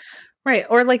well. Right,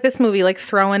 or like this movie, like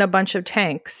throw in a bunch of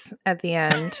tanks at the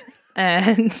end.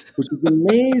 And which is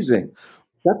amazing.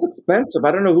 That's expensive.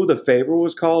 I don't know who the favor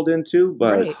was called into,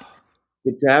 but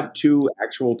to have 2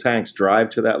 actual tanks drive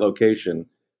to that location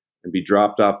and be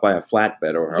dropped off by a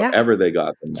flatbed or however they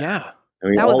got them. Yeah. I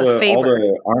mean, all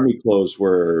the army clothes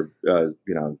were, you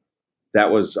know, that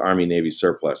was Army Navy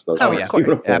surplus. Those of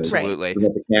course, absolutely.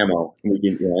 With the camo,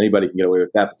 anybody can get away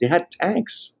with that. But they had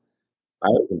tanks. I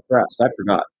was impressed. I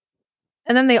forgot.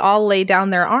 And then they all lay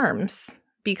down their arms.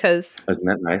 Because isn't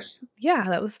that nice? Yeah,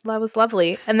 that was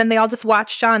lovely. And then they all just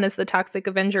watched Sean as the Toxic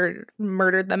Avenger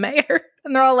murdered the mayor,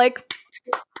 and they're all like,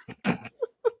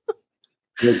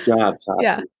 "Good job, Toxic."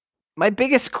 Yeah. My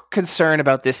biggest concern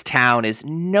about this town is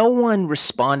no one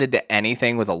responded to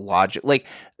anything with a logic. Like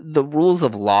the rules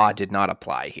of law did not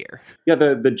apply here. Yeah,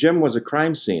 the gym was a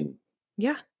crime scene.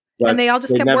 Yeah, and they all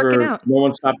just kept working out. No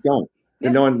one stopped going. Yeah.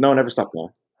 No one ever stopped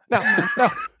going. No. I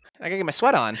gotta get my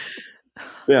sweat on.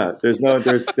 Yeah, there's no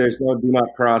do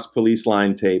not cross police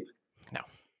line tape.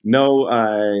 No,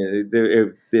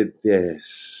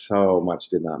 so much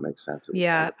did not make sense.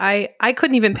 Yeah, I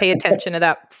couldn't even pay attention to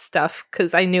that stuff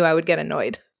because I knew I would get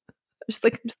annoyed. I'm just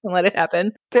gonna let it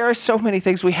happen. There are so many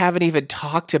things we haven't even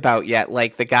talked about yet,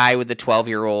 like the guy with the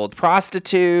 12-year-old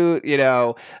prostitute, you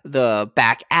know, the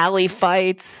back alley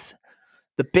fights.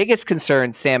 The biggest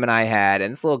concern Sam and I had,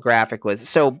 and this little graphic was,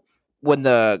 so when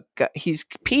he's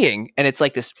peeing and it's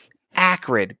like this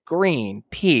acrid green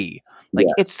pee, like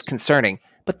it's concerning.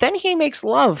 But then he makes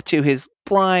love to his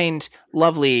blind,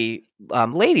 lovely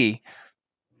lady.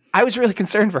 I was really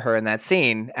concerned for her in that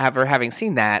scene. After having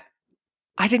seen that,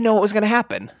 I didn't know what was going to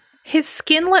happen. His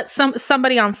skin lit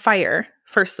somebody on fire,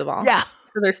 first of all. Yeah.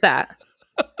 So there's that.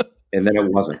 And then it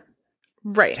wasn't.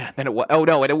 Right. Yeah, then it was. Oh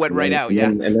no! And it went right out. Yeah.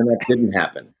 And then that didn't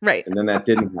happen. Right. And then that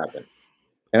didn't happen.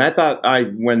 And I thought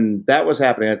when that was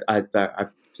happening, I thought I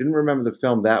didn't remember the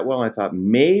film that well. I thought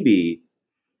maybe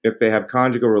if they have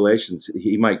conjugal relations,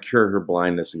 he might cure her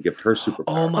blindness and give her superpowers.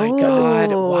 Oh my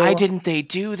God! Why didn't they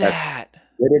do that?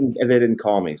 They didn't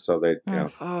call me, so they,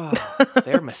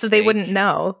 their mistake. So they wouldn't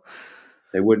know.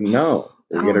 They wouldn't know.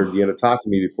 You gotta talk to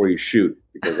me before you shoot,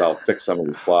 because I'll fix some of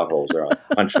these plot holes, or I'll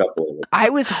punch it up a little bit. I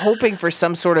was hoping for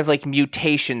some sort of like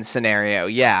mutation scenario,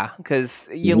 because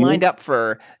you lined up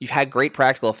you've had great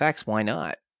practical effects. Why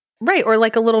not? Right, or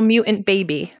like a little mutant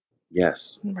baby.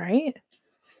 Yes. Right.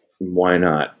 Why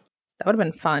not? That would have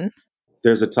been fun.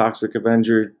 There's a Toxic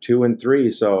Avenger 2 and 3,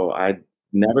 so I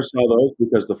never saw those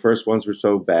because the first ones were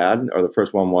so bad, or the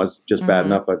first one was just bad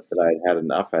enough that I'd had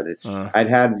enough. I'd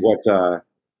had what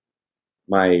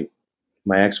my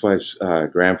ex-wife's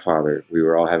grandfather, we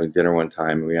were all having dinner one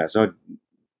time, and we asked, "Oh,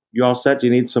 you all set? Do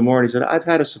you need some more?" And he said, "I've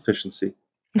had a sufficiency."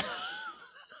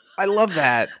 I love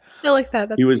that. I like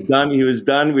that. He was done.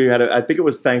 We had, I think it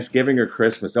was Thanksgiving or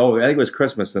Christmas. Oh, I think it was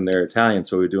Christmas, and they're Italian,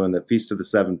 so we were doing the Feast of the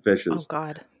Seven Fishes. Oh,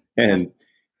 God. And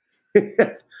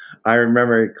I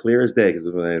remember it clear as day, because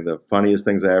it was one of the funniest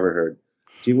things I ever heard.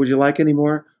 "Gee, would you like any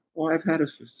more?" "Oh, I've had a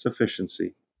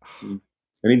sufficiency."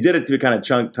 And he did it to be kind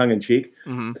of tongue in cheek.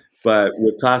 Mm-hmm. But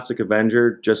with Toxic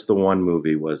Avenger, just the one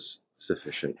movie was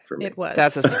sufficient for me. It was.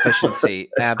 That's a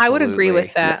sufficiency. Absolutely. I would agree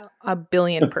with that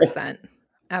 1,000,000,000%.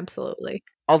 Absolutely.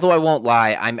 Although I won't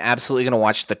lie, I'm absolutely going to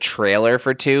watch the trailer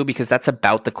for 2, because that's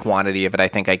about the quantity of it I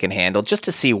think I can handle, just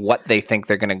to see what they think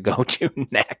they're going to go to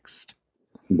next.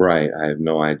 Right. I have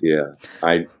no idea.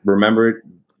 I remember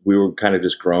we were kind of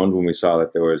just groaned when we saw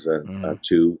that there was a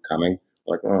 2 coming.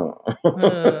 Like,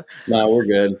 oh, no, we're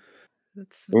good. And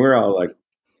we're all like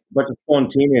a bunch of fun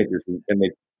teenagers, and they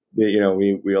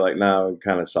we were like, no, we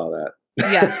kind of saw that.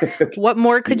 Yeah. What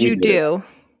more could you do?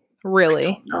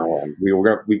 Really? No,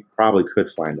 we probably could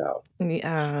find out.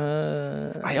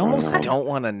 I almost don't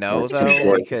want to know,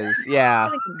 though, because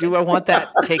do I want that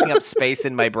taking up space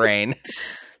in my brain?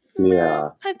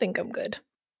 Yeah. I think I'm good.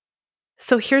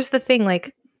 So here's the thing,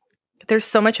 like, there's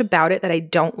so much about it that I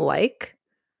don't like,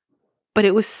 but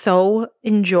it was so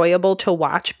enjoyable to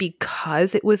watch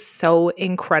because it was so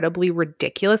incredibly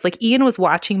ridiculous. Like, Ian was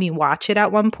watching me watch it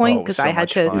at one point, because I had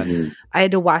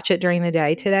to watch it during the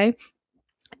day today.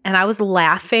 And I was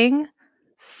laughing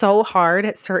so hard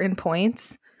at certain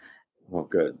points. Oh,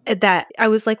 good. That I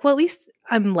was like, well, at least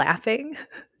I'm laughing.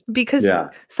 Because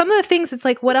some of the things, it's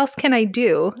like, what else can I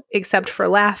do except for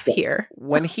laugh here?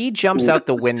 When he jumps out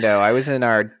the window, I was in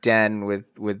our den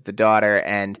with the daughter,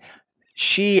 and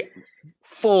she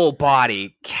full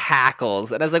body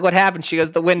cackles. And I was like, what happened? She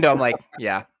goes, the window. I'm like,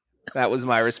 yeah, that was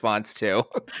my response too.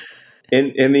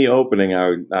 In the opening,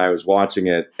 I was watching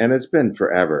it, and it's been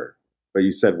forever. But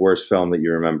you said worst film that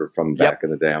you remember from back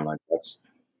in the day. I'm like, that's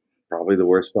probably the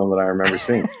worst film that I remember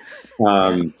seeing.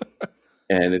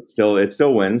 And it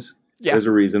still wins. Yeah. There's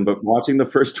a reason. But watching the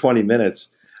first 20 minutes,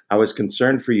 I was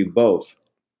concerned for you both.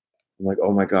 I'm like,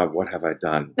 oh my God, what have I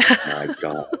done? My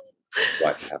God,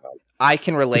 what have I? I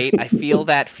can relate. I feel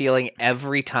that feeling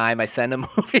every time I send a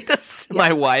movie to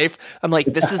my wife. I'm like,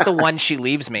 this is the one she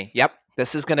leaves me. Yep,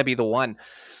 this is going to be the one.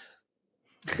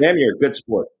 Damn, you're a good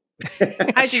sport.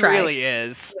 She really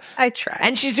is. I try.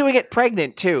 And she's doing it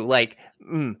pregnant too. Like,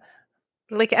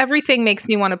 like everything makes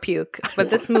me want to puke,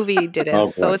 but this movie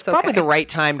didn't. So it's okay. Probably the right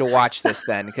time to watch this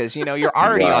then, because you're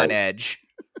already on edge.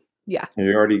 Yeah. And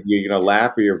you're going to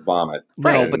laugh or you're vomit.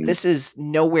 No, but this is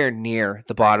nowhere near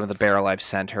the bottom of the barrel I've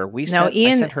sent her. I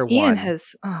sent her Ian one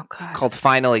has, oh God, called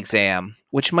Final Exam,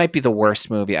 which might be the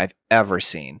worst movie I've ever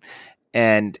seen.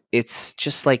 And it's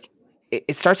just like,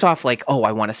 it starts off like, oh,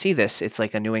 I want to see this. It's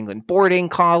like a New England boarding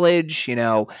college.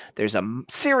 There's a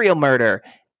serial murder.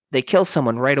 They kill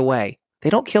someone right away. They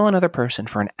don't kill another person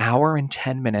for an hour and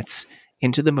 10 minutes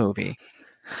into the movie.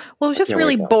 Well, it was just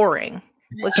really boring.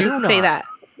 Let's just say that.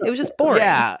 It was just boring.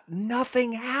 Yeah,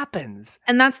 nothing happens.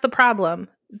 And that's the problem.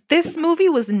 This movie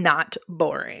was not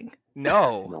boring.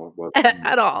 No.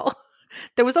 At all.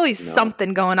 There was always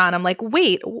something going on. I'm like,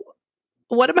 wait,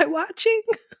 what am I watching?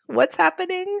 What's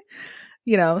happening?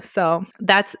 So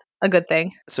that's a good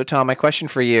thing. So, Tom, my question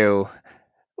for you,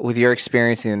 with your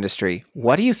experience in the industry,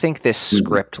 what do you think this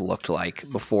script looked like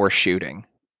before shooting,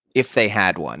 if they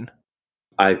had one?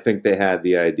 I think they had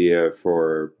the idea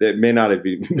for it. May not have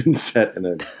been set in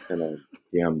a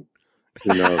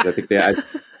who knows? I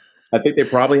think they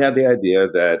probably had the idea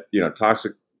that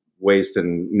toxic waste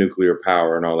and nuclear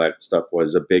power and all that stuff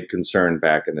was a big concern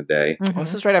back in the day. Mm-hmm. Well,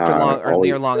 this is right after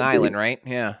near Long Island, right?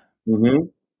 Yeah. Mm-hmm.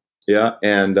 Yeah,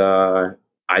 and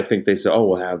I think they said, "Oh,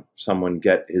 we'll have someone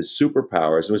get his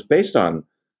superpowers." It was based on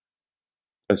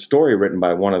a story written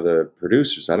by one of the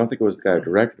producers. I don't think it was the guy who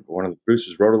directed it, but one of the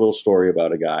producers wrote a little story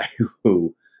about a guy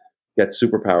who gets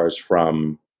superpowers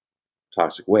from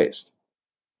toxic waste.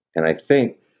 And I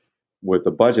think with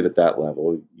the budget at that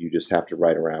level, you just have to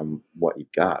write around what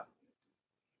you've got.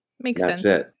 Makes sense.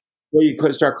 That's it. Well, you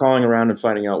could start calling around and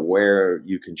finding out where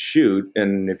you can shoot.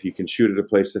 And if you can shoot at a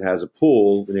place that has a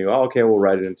pool, then you go, okay, we'll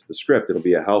write it into the script. It'll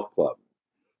be a health club.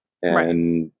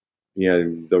 And,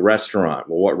 the restaurant.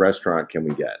 Well, what restaurant can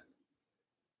we get?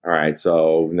 All right,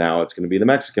 so now it's going to be the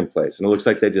Mexican place. And it looks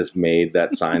like they just made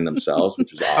that sign themselves,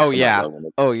 which is awesome.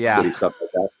 Oh, yeah. Stuff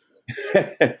like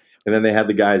that. And then they had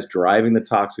the guys driving the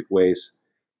toxic waste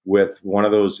with one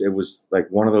of those, it was like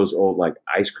one of those old like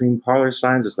ice cream parlor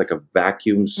signs. It's like a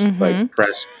vacuum like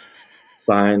press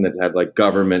sign that had like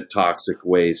government toxic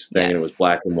waste thing. Yes. And it was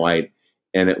black and white.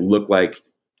 And it looked like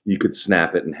you could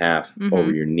snap it in half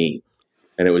over your knee.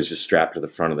 And it was just strapped to the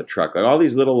front of the truck. Like all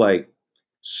these little like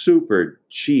super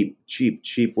cheap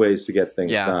ways to get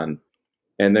things done.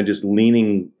 And then just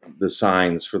leaning the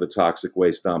signs for the toxic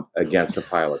waste dump against a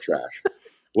pile of trash.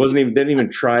 Didn't even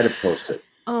try to post it.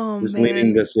 Oh, just man.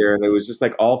 Leaning this here, and it was just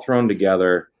like all thrown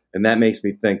together. And that makes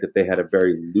me think that they had a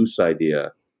very loose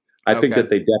idea. I think that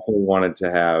they definitely wanted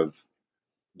to have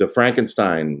the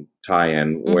Frankenstein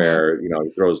tie-in where, he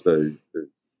throws the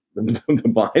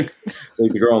blind,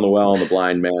 like the girl in the well and the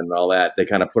blind man and all that. They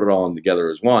kind of put it all in together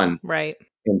as one. Right.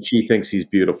 And she thinks he's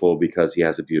beautiful because he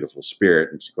has a beautiful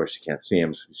spirit. And of course, she can't see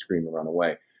him, so she screams and run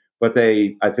away. But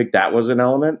I think that was an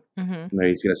element.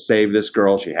 He's going to save this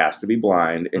girl. She has to be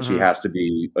blind, and she has to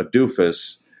be a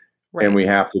doofus. Right. And we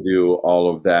have to do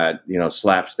all of that,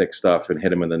 slapstick stuff and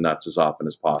hit him in the nuts as often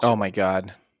as possible. Oh, my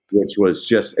God. Which was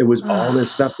it was all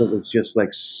this stuff that was just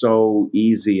like so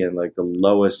easy and like the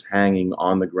lowest hanging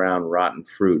on the ground rotten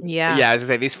fruit. Yeah. Yeah, I was going to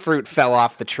say, these fruit fell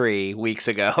off the tree weeks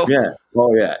ago. Yeah.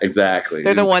 Oh, yeah, exactly.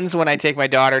 They're the ones when I take my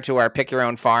daughter to our pick your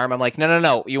own farm. I'm like,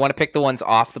 no. You want to pick the ones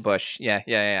off the bush.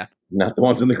 Yeah. Not the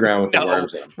ones in the ground with the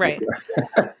worms in. Right.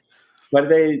 But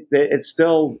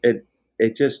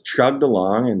it just chugged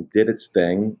along and did its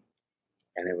thing.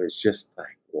 And it was just like,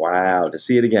 wow, to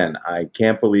see it again. I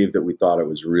can't believe that we thought it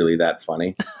was really that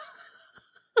funny.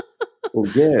 We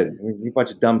did. We're a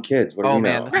bunch of dumb kids. What do you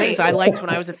know? The things I liked when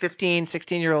I was a 15,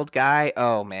 16-year-old guy,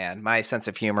 oh, man, my sense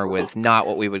of humor was not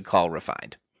what we would call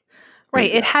refined.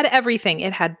 Right. It had everything.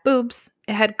 It had boobs.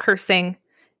 It had cursing.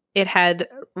 It had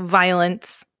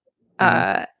violence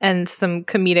and some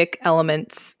comedic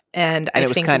elements. And I it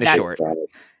was think kind of short.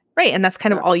 Right. And that's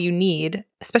kind of all you need,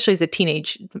 especially as a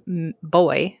teenage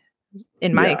boy,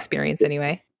 in my experience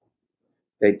anyway.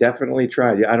 They definitely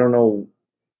tried. I don't know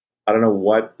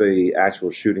what the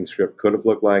actual shooting script could have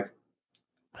looked like,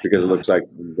 because it looks like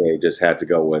they just had to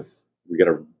go with, we got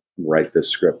to write this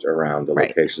script around the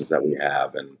locations that we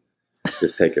have and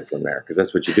just take it from there. Because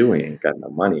that's what you do when you ain't got no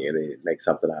money, and you make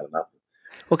something out of nothing.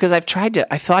 Well, because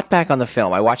I thought back on the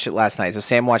film. I watched it last night. So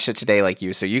Sam watched it today like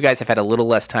you. So you guys have had a little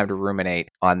less time to ruminate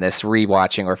on this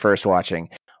rewatching or first watching.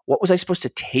 What was I supposed to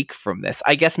take from this?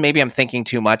 I guess maybe I'm thinking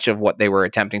too much of what they were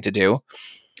attempting to do.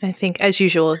 I think, as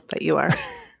usual, that you are.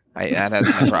 That's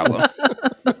my problem.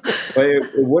 But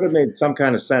it would have made some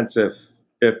kind of sense if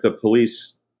the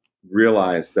police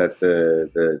realized that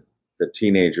the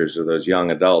teenagers or those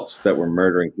young adults that were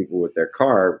murdering people with their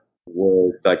car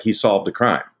were like, he solved the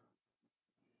crime.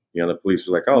 The police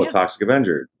were like, Toxic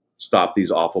Avenger, stop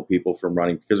these awful people from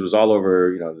running, because it was all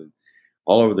over,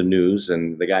 all over the news,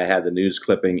 and the guy had the news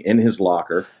clipping in his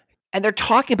locker. And they're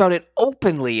talking about it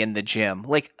openly in the gym,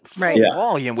 like full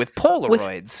volume with Polaroids.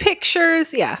 With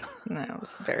pictures. Yeah. That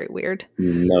was very weird.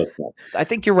 No. I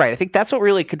think you're right. I think that's what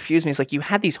really confused me. Is like you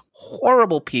had these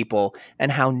horrible people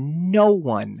and how no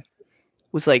one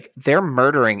was like, they're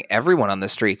murdering everyone on the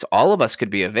streets. All of us could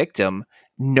be a victim.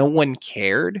 No one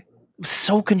cared. It was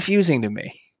so confusing to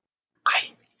me.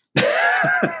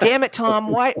 Damn it, Tom.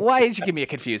 Why did you give me a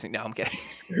confusing? No, I'm kidding.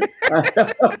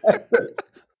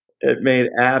 It made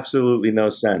absolutely no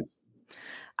sense.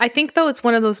 I think, though, it's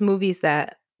one of those movies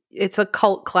that it's a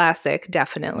cult classic,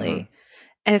 definitely.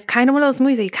 And it's kind of one of those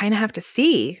movies that you kind of have to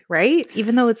see, right?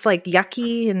 Even though it's like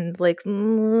yucky and like,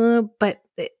 but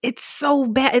it's so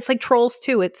bad. It's like Trolls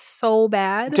 2. It's so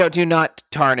bad. Do not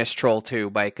tarnish Troll 2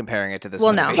 by comparing it to this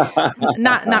movie.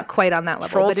 No, not quite on that level.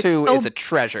 Troll but 2 is a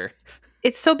treasure.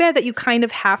 It's so bad that you kind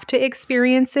of have to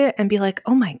experience it and be like,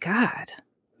 oh my God,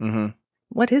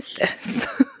 what is this?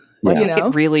 Well, I think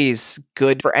it really is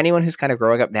good for anyone who's kind of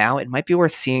growing up now. It might be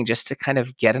worth seeing just to kind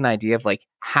of get an idea of like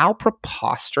how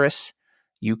preposterous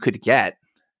you could get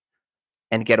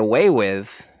and get away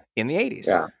with in the 80s.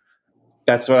 Yeah.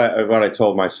 That's what I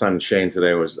told my son Shane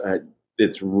today was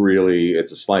it's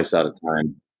a slice out of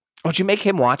time. Oh, did you make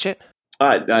him watch it?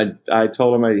 I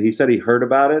told him, he said he heard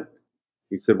about it,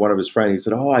 he said one of his friends, he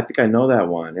said, "Oh, I think I know that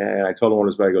one." And I told him one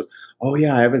of his buddies, he goes, "Oh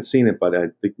yeah, I haven't seen it, but I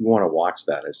think we want to watch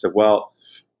that." I said, "Well,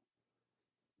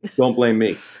 don't blame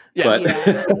me." Yeah.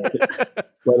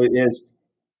 But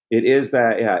it is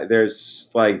that, yeah, there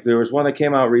was one that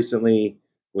came out recently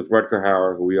with Rutger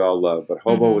Hauer, who we all love, but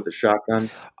Hobo with the Shotgun.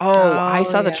 Oh, I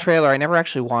saw the trailer. I never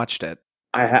actually watched it.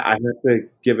 I have to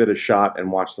give it a shot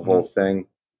and watch the whole thing.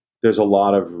 There's a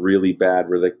lot of really bad,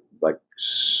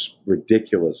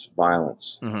 ridiculous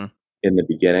violence in the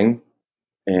beginning,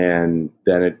 and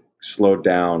then it slowed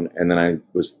down, and then I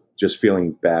was just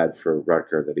feeling bad for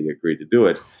Rutger that he agreed to do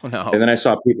it. Oh, no. And then I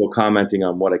saw people commenting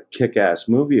on what a kick-ass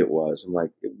movie it was. I'm like,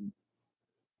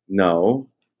 no.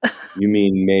 You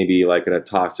mean maybe like in a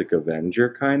Toxic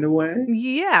Avenger kind of way?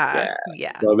 Yeah.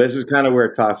 So this is kind of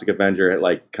where Toxic Avenger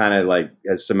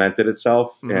has cemented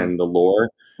itself in the lore.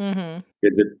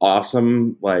 Is it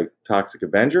awesome like Toxic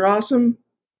Avenger awesome?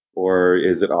 Or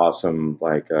is it awesome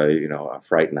like a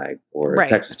Fright Night or a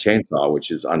Texas Chainsaw,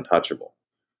 which is untouchable?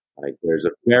 Like there's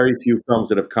a very few films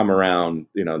that have come around.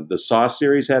 The Saw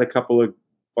series had a couple of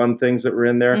fun things that were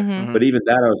in there, but even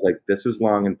that I was like, this is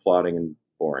long and plodding and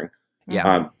boring.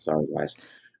 Yeah. Sorry guys.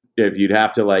 If you'd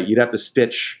have to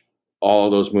stitch all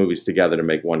those movies together to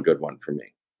make one good one for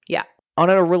me. Yeah. On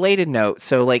a related note,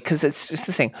 so because it's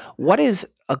the thing, what is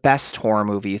a best horror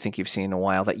movie you think you've seen in a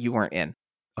while that you weren't in?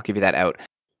 I'll give you that out.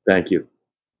 Thank you.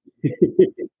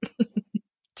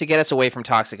 To get us away from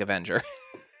Toxic Avenger.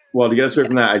 Well, to get us away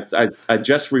from that, I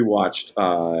just rewatched,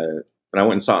 and I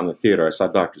went and saw it in the theater. I saw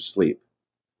Dr. Sleep.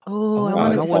 Oh, I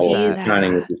wanted to see that.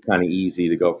 Which is kind of easy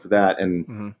to go for that.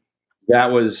 And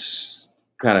that was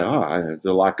kind of, there's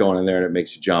a lot going in there and it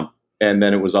makes you jump. And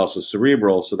then it was also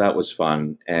cerebral, so that was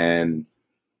fun. And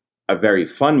a very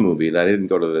fun movie that I didn't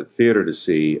go to the theater to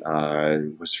see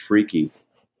was Freaky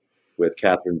with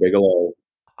Catherine Bigelow.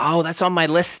 Oh, that's on my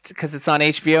list because it's on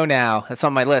HBO now. That's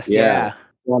on my list, yeah.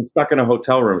 Well, I'm stuck in a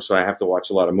hotel room, so I have to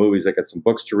watch a lot of movies. I got some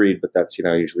books to read, but that's,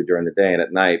 usually during the day. And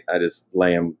at night, I just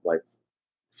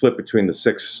flip between the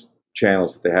 6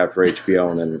 channels that they have for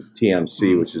HBO and then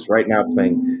TMC, which is right now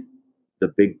playing The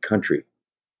Big Country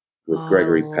with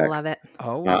Gregory Peck. Love it.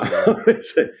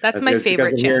 That's my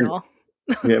favorite channel.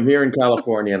 I'm here in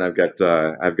California, and I've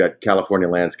got California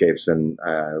landscapes, and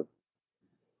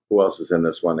who else is in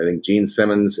this one? I think Gene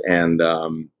Simmons and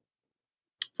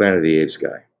Planet of the Apes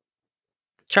guy.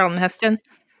 Charlton Heston.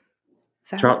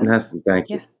 Charlton Heston, thank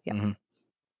you. Yeah.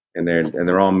 And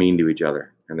they're all mean to each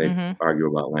other, and they argue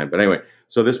about land. But anyway,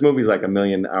 so this movie's like 1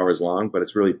 million hours long, but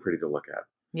it's really pretty to look at.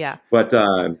 Yeah. But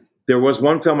there was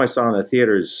one film I saw in the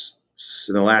theaters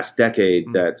in the last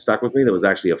decade that stuck with me. That was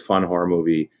actually a fun horror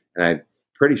movie, and I'm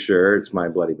pretty sure it's My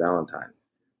Bloody Valentine,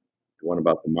 the one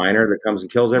about the miner that comes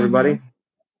and kills everybody,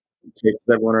 chases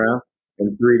everyone around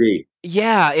in 3D.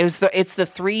 Yeah, it's the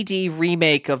 3D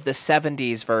remake of the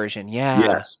 70s version. Yeah.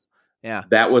 Yes. Yeah.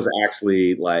 That was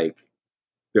actually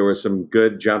there were some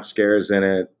good jump scares in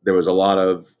it. There was a lot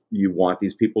of, you want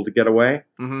these people to get away.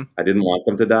 I didn't want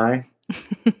them to die.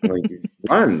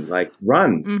 Run.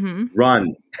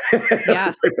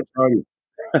 Yeah.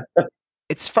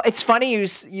 It's funny you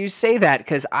say that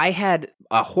because I had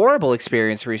a horrible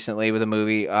experience recently with a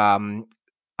movie.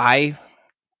 I,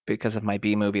 because of my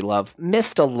B-movie love,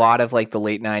 missed a lot of the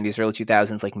late 90s, early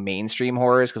 2000s mainstream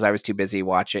horrors because I was too busy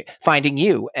Finding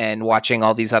You and watching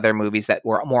all these other movies that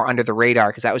were more under the radar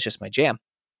because that was just my jam.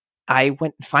 I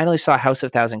went and finally saw House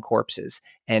of Thousand Corpses,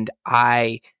 and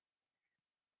I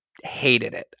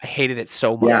hated it. I hated it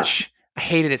so much. Yeah. I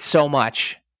hated it so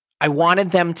much. I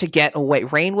wanted them to get away.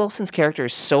 Rainn Wilson's character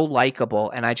is so likable,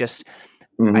 and I just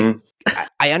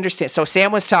I understand. So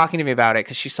Sam was talking to me about it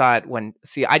because she saw it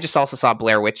I just also saw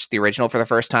Blair Witch, the original, for the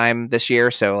first time this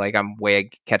year. So I'm way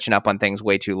catching up on things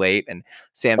way too late. And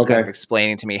Sam's kind of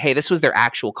explaining to me, hey, this was their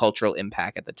actual cultural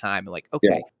impact at the time. I'm like, okay.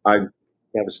 Yeah, I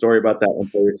have a story about that one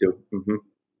for you too.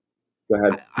 Go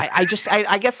ahead. I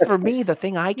guess for me, the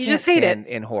thing I can't stand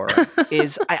in horror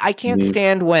is I can't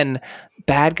stand when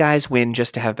bad guys win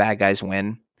just to have bad guys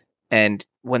win. And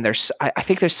when I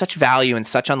think there's such value in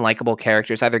such unlikable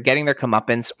characters, either getting their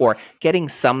comeuppance or getting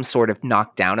some sort of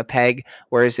knocked down a peg.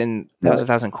 Whereas in House of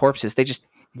Thousand Corpses, they just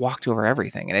walked over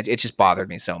everything. And it just bothered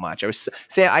me so much.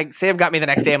 Sam got me the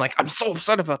next day. I'm like, I'm so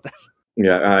upset about this.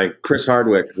 Yeah. Chris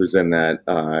Hardwick, who's in that,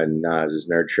 his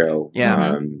nerd show.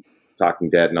 Yeah. Talking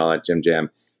Dead and all that Jim Jam.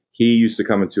 He used to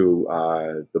come into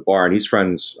the bar, and he's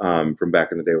friends from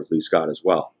back in the day with Lee Scott as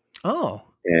well. Oh.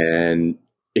 And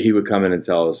he would come in and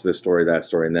tell us this story, that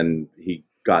story. And then he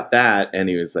got that, and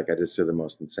he was like, I just did the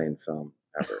most insane film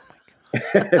ever.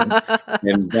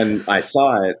 and then I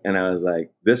saw it and I was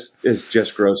like, this is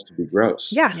just gross to be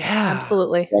gross. Yeah,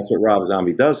 absolutely. That's what Rob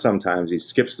Zombie does sometimes. He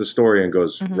skips the story and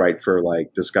goes right for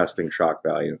like disgusting shock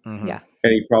value. Yeah.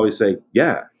 And he'd probably say,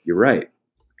 yeah, you're right.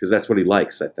 Because that's what he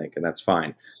likes, I think, and that's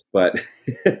fine. But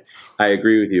I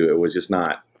agree with you. It was just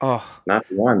not the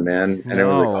one, man. And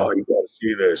everyone's like, oh, you got to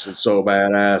see this. It's so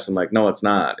badass. I'm like, no, it's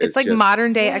not. It's like just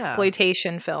modern day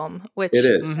exploitation film, which it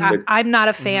is. I'm not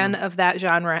a fan of that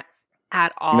genre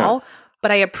at all,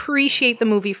 but I appreciate the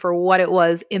movie for what it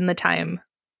was in the time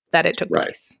that it took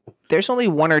place. There's only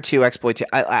one or two exploitation.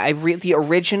 The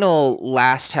original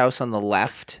Last House on the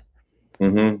Left,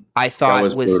 I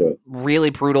thought was really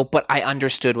brutal, but I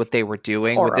understood what they were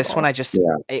doing. Horrible. With this one,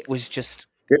 it was just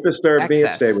it disturbed me.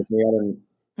 It stayed with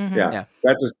me.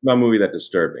 That's a movie that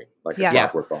disturbed me. Like a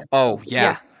Clockwork Orange. Oh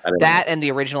yeah. That and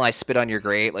the original I Spit on Your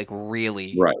Grave, like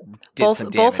really did some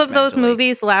damage both of those mentally.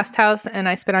 Movies, Last House and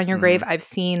I Spit on Your Grave, I've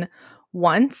seen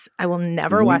once. I will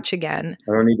never watch again.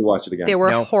 I don't need to watch it again. They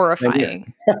were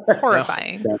horrifying.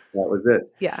 Horrifying. That was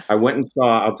it. Yeah. I went and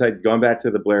saw, going back to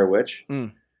the Blair Witch.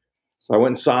 So I went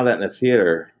and saw that in a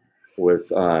theater with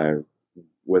my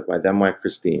then wife,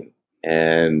 Christine.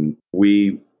 And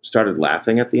we started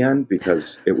laughing at the end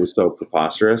because it was so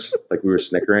preposterous. Like we were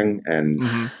snickering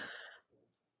and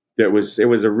it was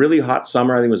a really hot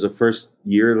summer. I think it was the first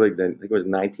year, I think it was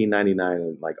 1999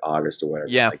 in like August or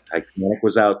whatever. Yeah. Like Titanic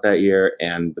was out that year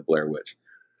and the Blair Witch.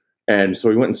 And so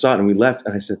we went and saw it and we left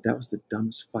and I said, that was the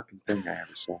dumbest fucking thing I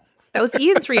ever saw. That was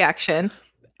Ian's reaction.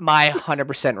 My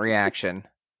 100% reaction.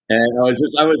 And I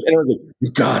was like,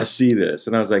 you gotta see this.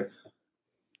 And I was like,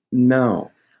 no,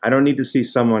 I don't need to see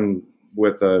someone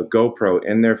with a GoPro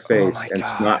in their face and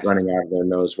snot running out of their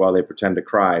nose while they pretend to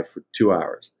cry for 2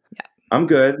 hours. Yeah. I'm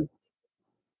good.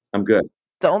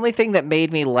 The only thing that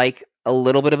made me like a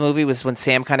little bit of movie was when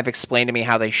Sam kind of explained to me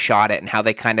how they shot it and how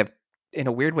they kind of, in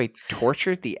a weird way,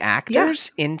 tortured the actors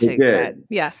into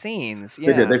that scenes.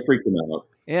 Yeah. They did. They freaked them out.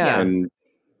 Yeah. And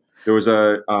there was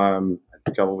a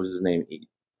what was his name?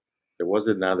 There was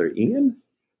another Ian?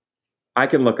 I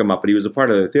can look him up, but he was a part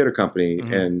of the theater company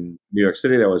in New York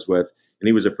City that I was with, and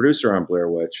he was a producer on Blair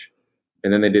Witch.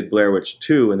 And then they did Blair Witch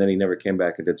 2, and then he never came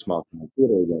back and did small town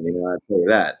theater again. I'll tell you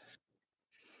that.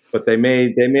 But they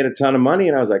made a ton of money,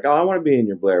 and I was like, oh, I want to be in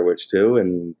your Blair Witch 2.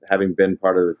 And having been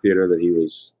part of the theater that he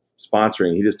was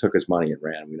sponsoring, he just took his money and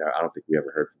ran. I don't think we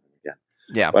ever heard from him again.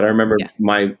 Yeah. But I remember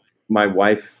my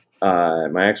wife,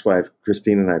 my ex-wife,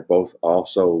 Christine, and I both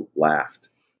also laughed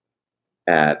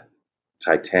at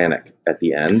Titanic at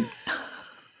the end.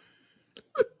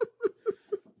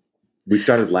 We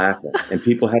started laughing and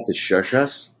people had to shush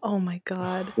us. Oh my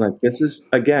God. Like, this is,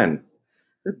 again,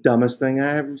 the dumbest thing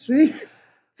I ever seen.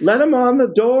 Let him on the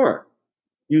door.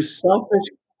 You selfish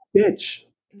bitch.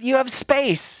 You have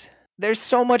space. There's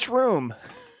so much room.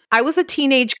 I was a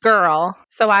teenage girl,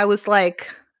 so I was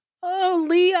like, oh,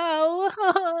 Leo.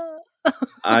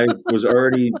 I was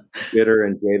already bitter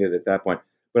and jaded at that point.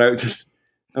 But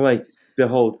I'm like, the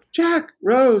whole Jack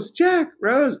Rose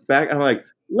back. I'm like,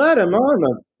 let him on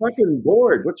the fucking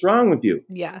board. What's wrong with you?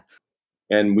 Yeah.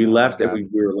 And we left it. We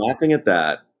were laughing at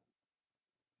that.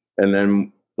 And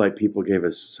then like people gave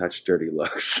us such dirty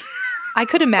looks. I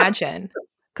could imagine.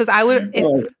 Because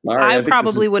I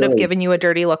probably would have given you a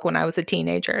dirty look when I was a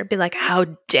teenager. I'd be like, how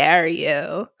dare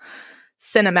you?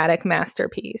 Cinematic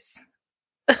masterpiece.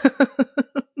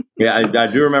 Yeah, I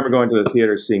do remember going to the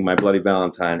theater, seeing My Bloody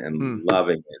Valentine and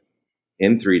loving it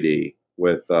in 3D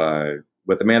with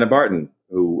Amanda Barton,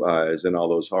 who is in all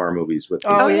those horror movies with.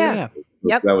 Oh yeah.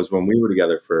 Yep. That was when we were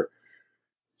together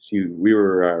we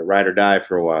were ride or die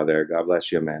for a while there. God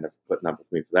bless you, Amanda, for putting up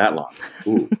with me for that long.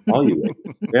 Ooh, all you ladies.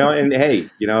 And hey,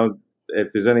 if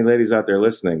there's any ladies out there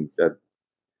listening, I'm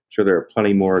sure there are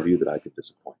plenty more of you that I could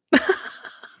disappoint.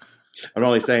 I'm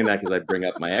only saying that because I bring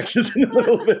up my exes in the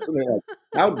middle of this, and they're like,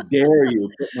 how dare you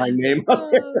put my name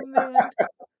up there?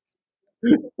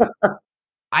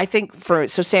 I think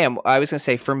Sam, I was going to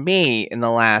say, for me in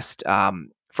the last,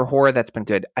 for horror that's been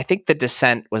good, I think The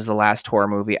Descent was the last horror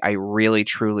movie I really,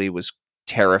 truly was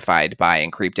terrified by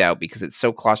and creeped out because it's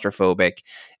so claustrophobic,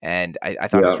 and I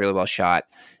thought it was really well shot.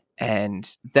 And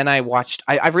then I watched,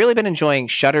 I've really been enjoying,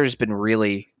 Shudder's been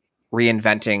really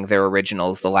reinventing their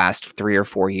originals the last 3 or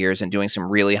 4 years and doing some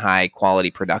really high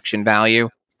quality production value.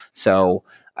 So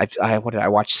I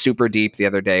watched Super Deep the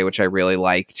other day, which I really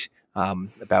liked,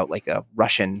 about like a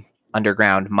Russian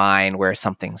underground mine where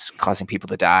something's causing people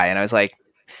to die. And I was like,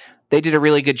 they did a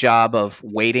really good job of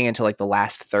waiting until like the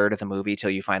last third of the movie till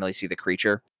you finally see the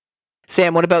creature.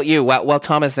 Sam, what about you? While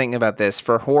Tom is thinking about this,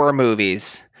 for horror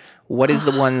movies, What is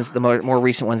the more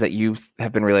recent ones that you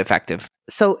have been really effective?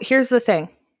 So here's the thing.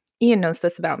 Ian knows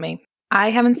this about me. I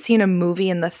haven't seen a movie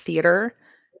in the theater.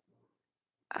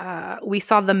 We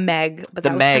saw The Meg, but The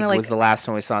Meg was the last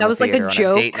one we saw in the theater. That was like a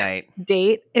joke date night.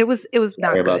 It was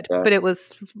not good, but it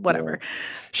was whatever.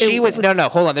 Yeah. No,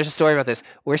 hold on. There's a story about this.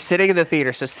 We're sitting in the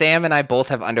theater. So Sam and I both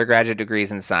have undergraduate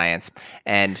degrees in science.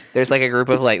 And there's like a group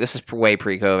of this is way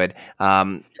pre-COVID,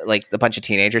 like a bunch of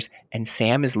teenagers. And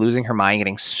Sam is losing her mind,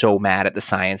 getting so mad at the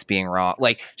science being wrong.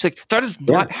 Like, she's like, that is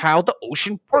not how the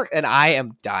ocean works. And I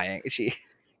am dying. She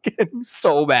getting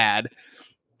so mad.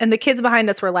 And the kids behind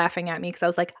us were laughing at me because I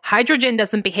was like, hydrogen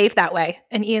doesn't behave that way.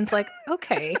 And Ian's like,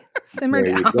 okay, simmer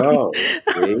down. You go.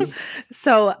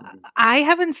 So I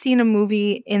haven't seen a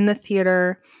movie in the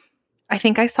theater. I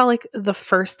think I saw like the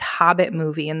first Hobbit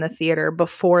movie in the theater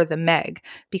before The Meg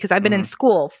because I've been in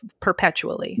school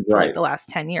perpetually for like the last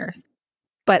 10 years.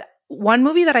 But one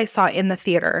movie that I saw in the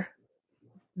theater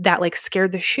that like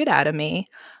scared the shit out of me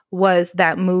was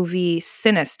that movie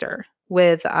Sinister.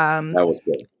 With that was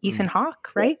good. Ethan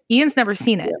Hawke, right? Ian's never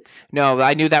seen it. Yeah. No,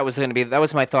 I knew that was going to be. That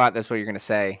was my thought. That's what you're going to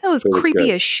say. That was creepy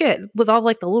good. As shit with all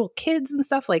like the little kids and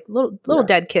stuff. Like little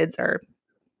dead kids are.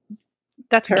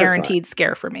 That's terrifying. A guaranteed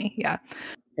scare for me. Yeah,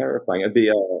 terrifying.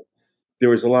 There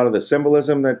was a lot of the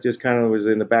symbolism that just kind of was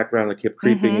in the background that kept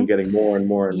creeping and getting more and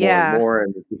more and more and more,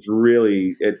 and it's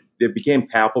really it became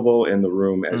palpable in the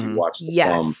room as you watched the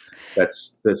film.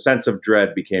 That's the sense of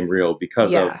dread became real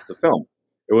because of the film.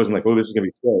 It wasn't like, oh, this is going to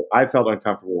be scary. I felt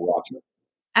uncomfortable watching it.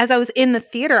 As I was in the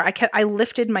theater, I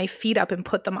lifted my feet up and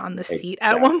put them on the seat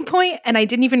at one point, and I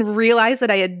didn't even realize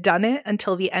that I had done it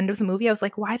until the end of the movie. I was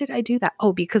like, why did I do that?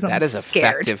 Oh, because I'm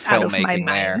scared out of my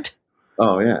mind.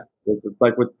 Oh, yeah. It's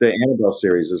like with the Annabelle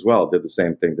series as well, did the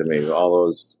same thing to me. All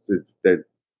those, they're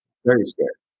very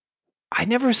scared. I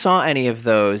never saw any of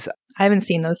those. I haven't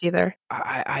seen those either.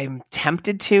 I'm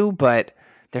tempted to, but...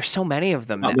 There's so many of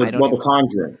them. The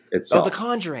Conjuring itself. Oh, The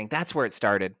Conjuring. That's where it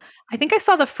started. I think I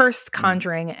saw the first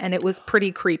Conjuring, and it was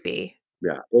pretty creepy.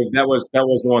 Yeah, that was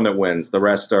the one that wins. The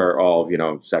rest are all,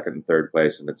 second and third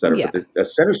place and et cetera. Yeah. But the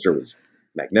Sinister was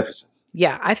magnificent.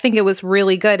 Yeah, I think it was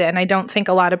really good, and I don't think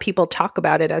a lot of people talk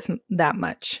about it as that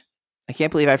much. I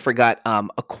can't believe I forgot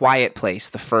A Quiet Place.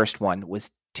 The first one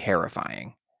was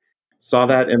terrifying. Saw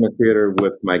that in the theater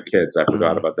with my kids. I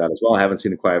forgot about that as well. I haven't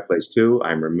seen A Quiet Place 2.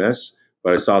 I'm remiss.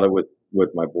 But I saw that with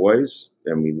my boys,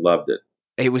 and we loved it.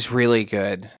 It was really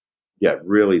good. Yeah,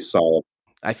 really solid.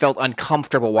 I felt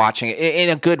uncomfortable watching it in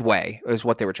a good way. Is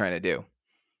what they were trying to do.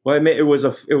 Well, it was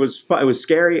fun. It was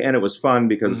scary and it was fun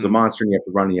because it's a monster and you have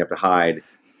to run and you have to hide.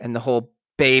 And the whole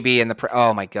baby and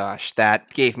oh my gosh, that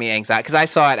gave me anxiety because I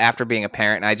saw it after being a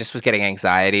parent and I just was getting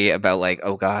anxiety about like,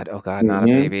 oh god, not a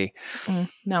baby.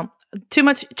 No, too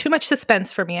much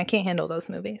suspense for me. I can't handle those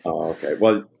movies. Oh, okay.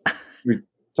 Well.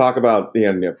 Talk about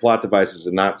plot devices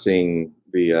and not seeing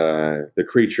the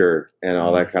creature and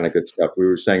all that kind of good stuff. We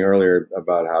were saying earlier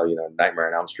about how Nightmare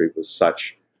on Elm Street was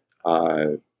such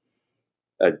a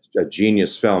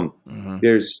genius film.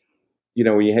 There's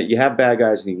when you have bad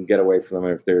guys and you can get away from them.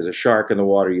 And if there's a shark in the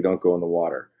water, you don't go in the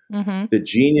water. The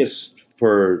genius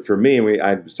for me, and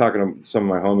I was talking to some of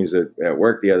my homies at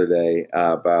work the other day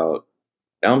about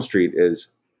Elm Street is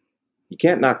you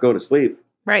can't not go to sleep.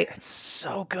 Right. It's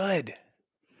so good.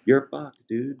 You're fucked,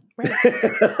 dude. Right.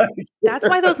 That's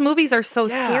why those movies are so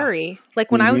scary.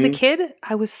 Like when I was a kid,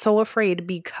 I was so afraid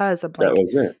because of like, that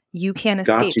was it. You can't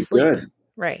escape sleep. Good.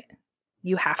 Right.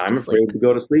 You have to sleep. I'm afraid to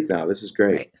go to sleep now. This is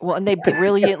great. Right. Well, and they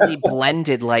brilliantly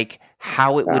blended like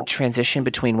how it would transition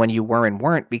between when you were and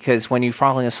weren't, because when you're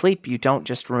falling asleep, you don't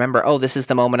just remember, oh, this is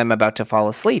the moment I'm about to fall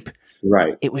asleep.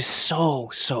 Right. It was so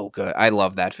good. I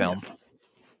love that film.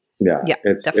 Yeah.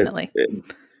 Definitely.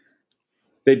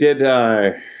 They did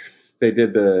the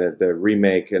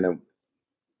remake, and it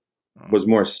was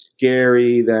more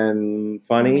scary than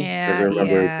funny. Because I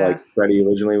remember, like Freddy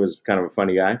originally was kind of a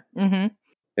funny guy,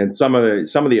 and some of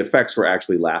the effects were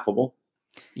actually laughable.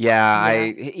 Yeah.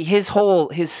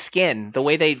 His skin, the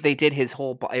way they did his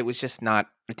whole, it was just not.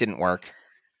 It didn't work.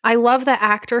 I love the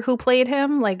actor who played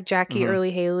him, like Jackie Earle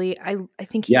Haley. I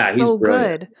think he's so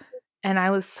good. And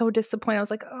I was so disappointed. I was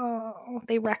like, oh,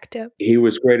 they wrecked him. He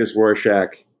was great as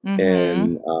Rorschach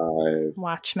in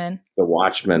Watchmen. The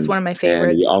Watchmen. It's one of my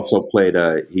favorites. And he also played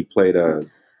a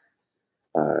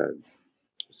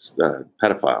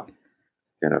pedophile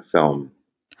in a film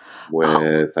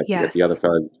with I forget the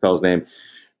other fellow's name,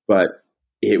 but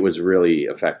it was really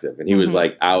effective. And he was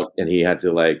like out, and he had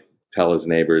to like tell his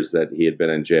neighbors that he had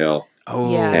been in jail.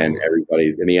 And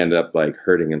he ended up like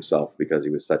hurting himself because he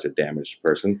was such a damaged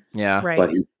person. Yeah. Right. But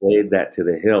he played that to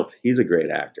the hilt. He's a great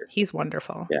actor. He's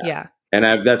wonderful. Yeah.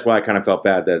 And that's why I kind of felt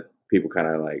bad that people kind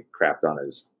of like crapped on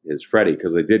his Freddy,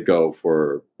 because they did go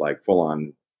for like full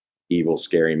on evil,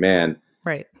 scary man.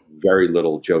 Right. Very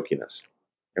little jokiness.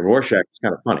 And Rorschach is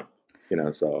kind of funny,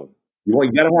 so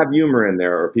you got to have humor in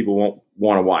there or people won't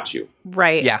want to watch you.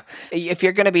 Right. Yeah. If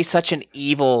you're going to be such an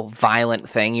evil, violent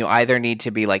thing, you either need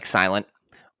to be like silent,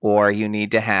 or you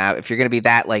need to have, if you're going to be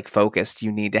that like focused,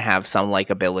 you need to have some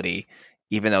likability,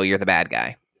 even though you're the bad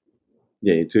guy.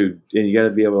 Yeah. And you got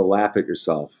to be able to laugh at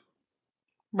yourself.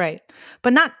 Right.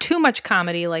 But not too much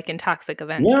comedy like in Toxic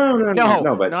Avenger.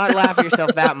 No, but not laugh at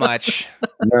yourself that much.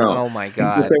 No. Oh my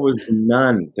God. But there was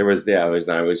none. It was none.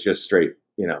 It was just straight,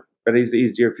 But it's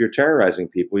easier if you're terrorizing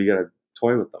people, you got to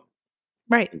toy with them.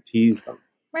 Right. And tease them.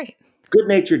 Right.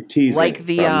 Good-natured teasing. Like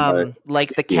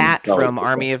the cat from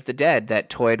Army of the Dead that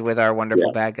toyed with our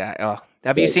wonderful bad guy. Oh,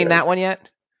 have you seen that one yet?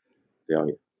 Yeah.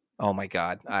 Oh my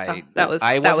God. That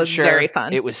was sure. Very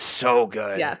fun. It was so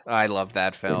good. Yeah. I loved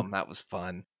that film. That was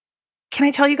fun. Can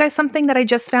I tell you guys something that I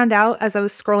just found out as I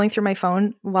was scrolling through my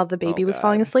phone while the baby was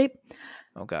falling asleep?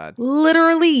 Oh God.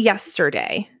 Literally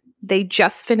yesterday, they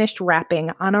just finished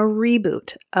wrapping on a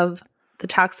reboot of The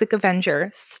Toxic Avenger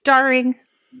starring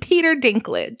Peter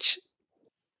Dinklage.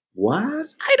 What?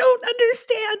 I don't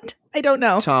understand. I don't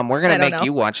know. Tom, we're going to make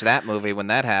you watch that movie when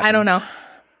that happens. I don't know.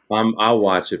 I'll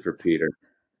watch it for Peter.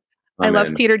 I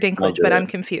love Peter Dinklage, but I'm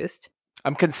confused.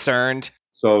 I'm concerned.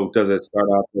 So does it start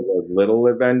off with a little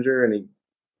Avenger and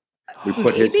we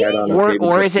put his head on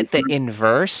or is it the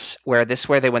inverse where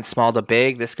they went small to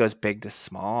big, this goes big to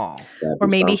small? Or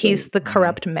maybe he's the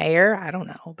corrupt mayor. I don't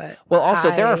know, but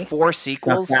there are 4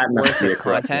 sequels worth of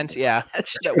content,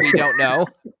 that we don't know.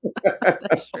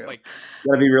 That's true.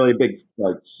 Gotta be really big,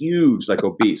 like huge, like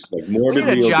obese, like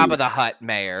morbidly obese. Jabba the Hutt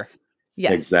mayor.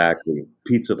 Yes, exactly.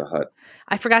 Pizza the Hut.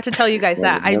 I forgot to tell you guys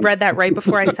that. I read that right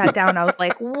before I sat down. I was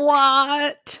like,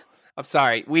 "What?" I'm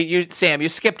sorry. Sam, you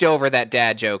skipped over that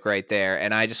dad joke right there,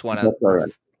 and I just want to. Right.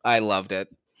 I loved it.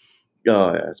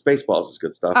 Oh yeah, Spaceballs is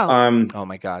good stuff. Oh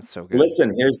my God, so good.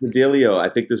 Listen, here's the dealio. I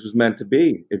think this was meant to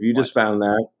be. If you just found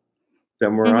that,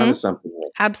 then we're onto something.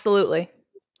 Absolutely.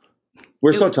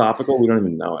 We're so topical, we don't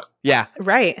even know it. Yeah.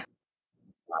 Right.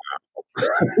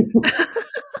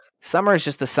 Summer is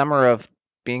just the summer of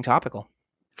being topical.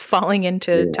 Falling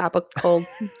into topical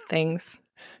things.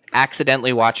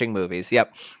 Accidentally watching movies.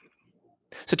 Yep.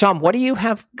 So, Tom, what do you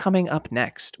have coming up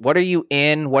next? What are you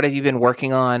in? What have you been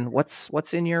working on?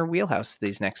 What's in your wheelhouse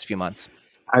these next few months?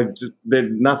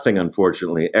 There's nothing,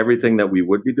 unfortunately. Everything that we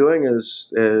would be doing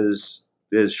is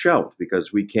shelved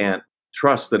because we can't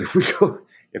trust that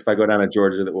if I go down to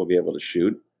Georgia that we'll be able to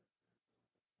shoot.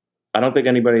 I don't think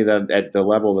anybody that at the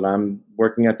level that I'm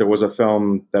working at, there was a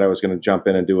film that I was going to jump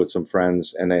in and do with some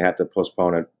friends, and they had to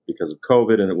postpone it because of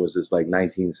COVID. And it was this like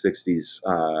 1960s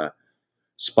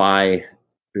spy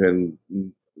and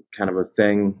kind of a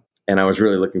thing. And I was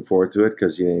really looking forward to it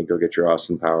because you go get your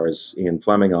Austin Powers, Ian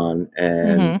Fleming on,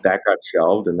 and that got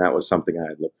shelved. And that was something I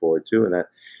had looked forward to. And that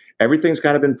everything's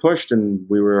kind of been pushed, and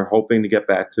we were hoping to get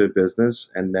back to business.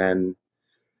 And then,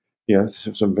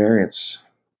 some variants.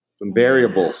 Some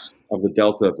variables of the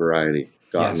Delta variety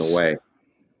got in the way.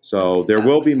 So there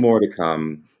will be more to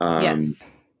come. Yes.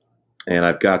 And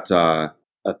I've got a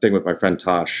thing with my friend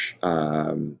Tosh,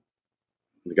 a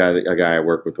guy I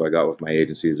work with who I got with my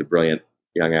agency. He's a brilliant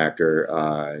young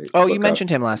actor. You mentioned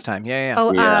him last time. Yeah.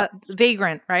 Oh,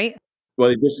 Vagrant, right?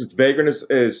 Well, this is Vagrant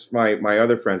is my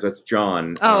other friends. That's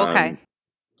John. Oh, okay.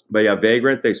 But yeah,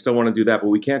 Vagrant, they still want to do that, but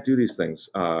we can't do these things.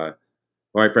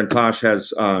 My friend Tosh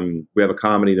has, we have a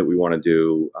comedy that we want to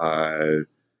do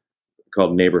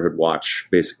called Neighborhood Watch,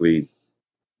 basically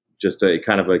just a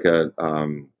kind of like a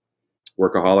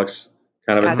workaholics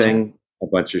kind of a thing. A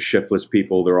bunch of shiftless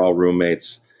people, they're all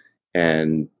roommates.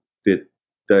 And the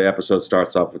episode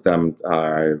starts off with them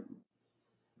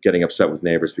getting upset with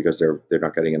neighbors because they're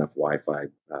not getting enough Wi-Fi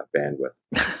bandwidth.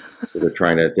 So they're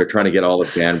trying to get all the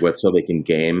bandwidth so they can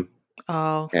game.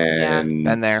 Oh, and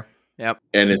been there. Yep.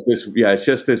 And it's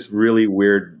just this really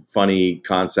weird, funny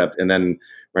concept. And then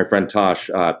my friend Tosh,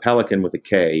 Pelican with a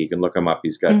K, you can look him up.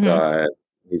 He's got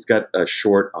a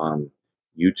short on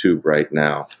YouTube right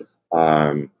now.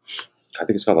 I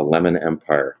think it's called The Lemon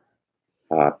Empire,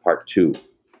 Part 2.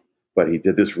 But he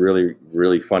did this really,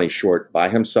 really funny short by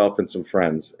himself and some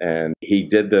friends. And he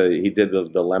did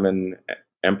the Lemon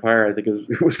Empire, I think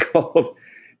it was called.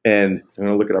 And I'm going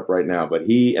to look it up right now. But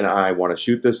he and I want to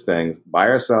shoot this thing by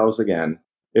ourselves again.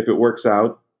 If it works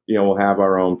out, we'll have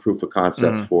our own proof of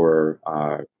concept for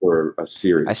a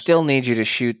series. I still need you to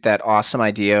shoot that awesome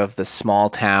idea of the small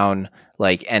town,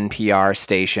 like NPR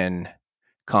station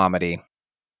comedy.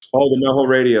 Oh, the NoHo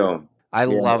Radio. I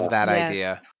love that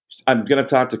idea. I'm going to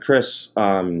talk to Chris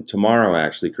tomorrow,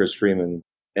 actually, Chris Freeman.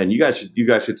 And you guys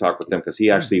should talk with him because he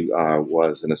actually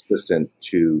was an assistant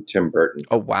to Tim Burton.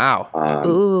 Oh, wow.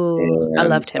 Ooh, I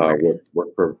love Tim Burton.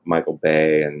 Worked for Michael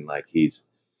Bay, and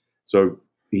so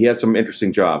he had some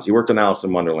interesting jobs. He worked on Alice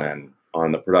in Wonderland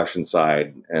on the production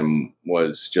side and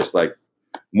was just like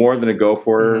more than a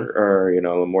gopher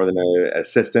or, more than an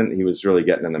assistant. He was really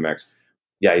getting in the mix.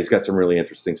 Yeah, he's got some really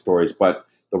interesting stories. But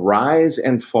The Rise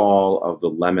and Fall of the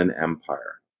Lemon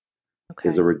Empire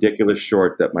is a ridiculous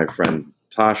short that my friend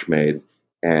Tosh made.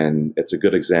 And it's a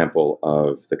good example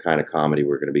of the kind of comedy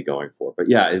we're going to be going for. But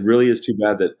yeah, it really is too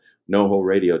bad that NoHo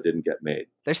Radio didn't get made.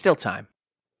 There's still time.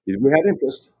 We had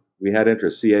interest.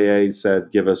 CAA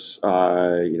said, give us,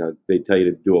 they tell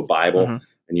you to do a Bible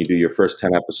and you do your first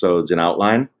 10 episodes in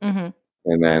outline. And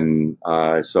then,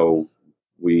 so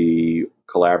we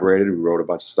collaborated. We wrote a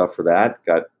bunch of stuff for that,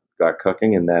 got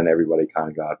cooking, and then everybody kind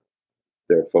of got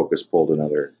their focus pulled in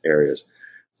other areas.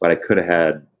 But I could have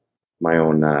had my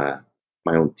own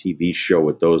TV show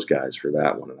with those guys for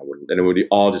that one, and it would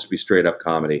all just be straight up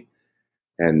comedy.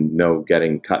 And no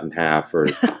getting cut in half or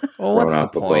thrown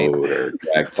off a boat or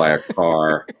dragged by a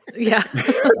car. Yeah.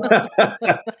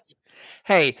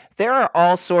 Hey, there are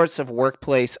all sorts of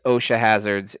workplace OSHA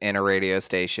hazards in a radio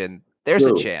station. There's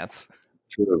a chance.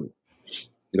 True. It's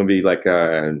going to be like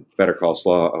Better Call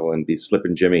Saul and be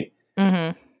Slippin' Jimmy.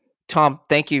 Mm-hmm. Tom,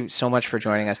 thank you so much for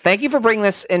joining us. Thank you for bringing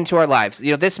this into our lives.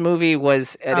 This movie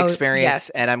was an experience,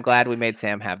 and I'm glad we made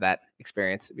Sam have that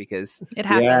experience because it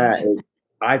happened. Yeah,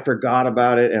 I forgot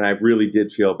about it, and I really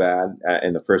did feel bad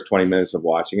in the first 20 minutes of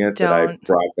watching it that I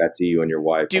brought that to you and your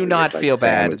wife. Do not feel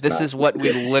bad. This is what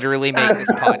we literally make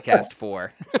this podcast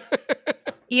for.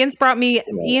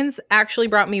 Ian's actually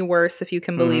brought me worse, if you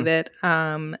can believe it.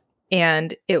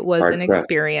 And it was an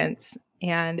experience,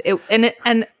 and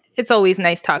it's always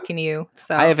nice talking to you.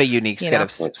 So I have a unique set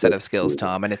of skills,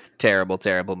 Tom, and it's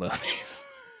terrible movies.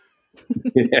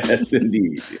 Yes,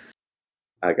 indeed.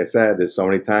 Like I said, there's so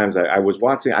many times I was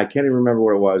watching. I can't even remember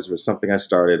what it was. It was something I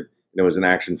started, and it was an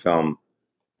action film.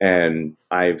 And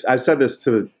I've said this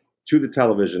to the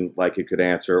television like it could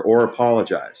answer or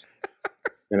apologize.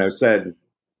 And I've said,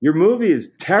 "Your movie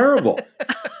is terrible."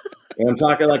 And I'm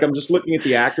talking like I'm just looking at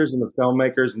the actors and the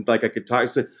filmmakers, and like I could talk. I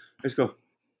just go,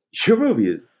 "Your movie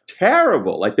is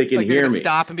terrible." Like they can hear me.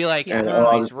 Stop and be like, and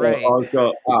he's right. I'll just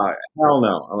go, hell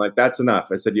no. I'm like, that's enough.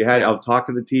 I said, I'll talk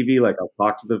to the TV, like I'll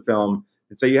talk to the film.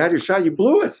 And say, you had your shot, you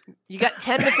blew it. You got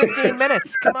 10 to 15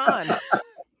 minutes. Come on.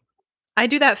 I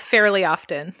do that fairly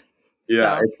often.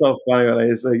 Yeah, so. It's so funny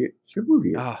when I say, your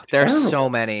movie is there's so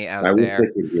many out there.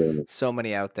 So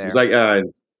many out there. It's like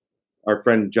our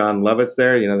friend John Lovitz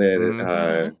there,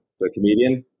 the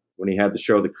comedian, when he had the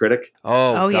show The Critic.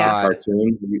 Oh yeah.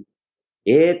 Cartoon.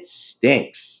 It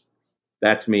stinks.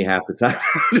 That's me half the time.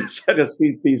 I just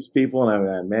see these people and I'm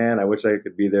like, man, I wish I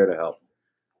could be there to help.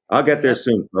 I'll get there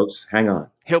soon, folks. Hang on.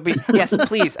 Yes,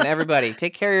 please. And everybody,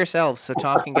 take care of yourselves so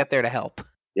Tom can get there to help.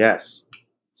 Yes.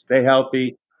 Stay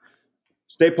healthy.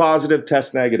 Stay positive.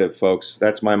 Test negative, folks.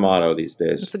 That's my motto these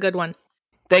days. It's a good one.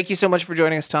 Thank you so much for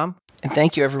joining us, Tom. And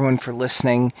thank you, everyone, for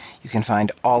listening. You can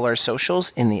find all our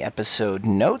socials in the episode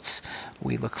notes.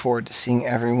 We look forward to seeing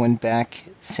everyone back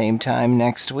same time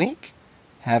next week.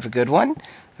 Have a good one.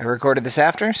 I recorded this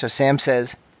after, so Sam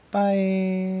says,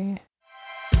 bye.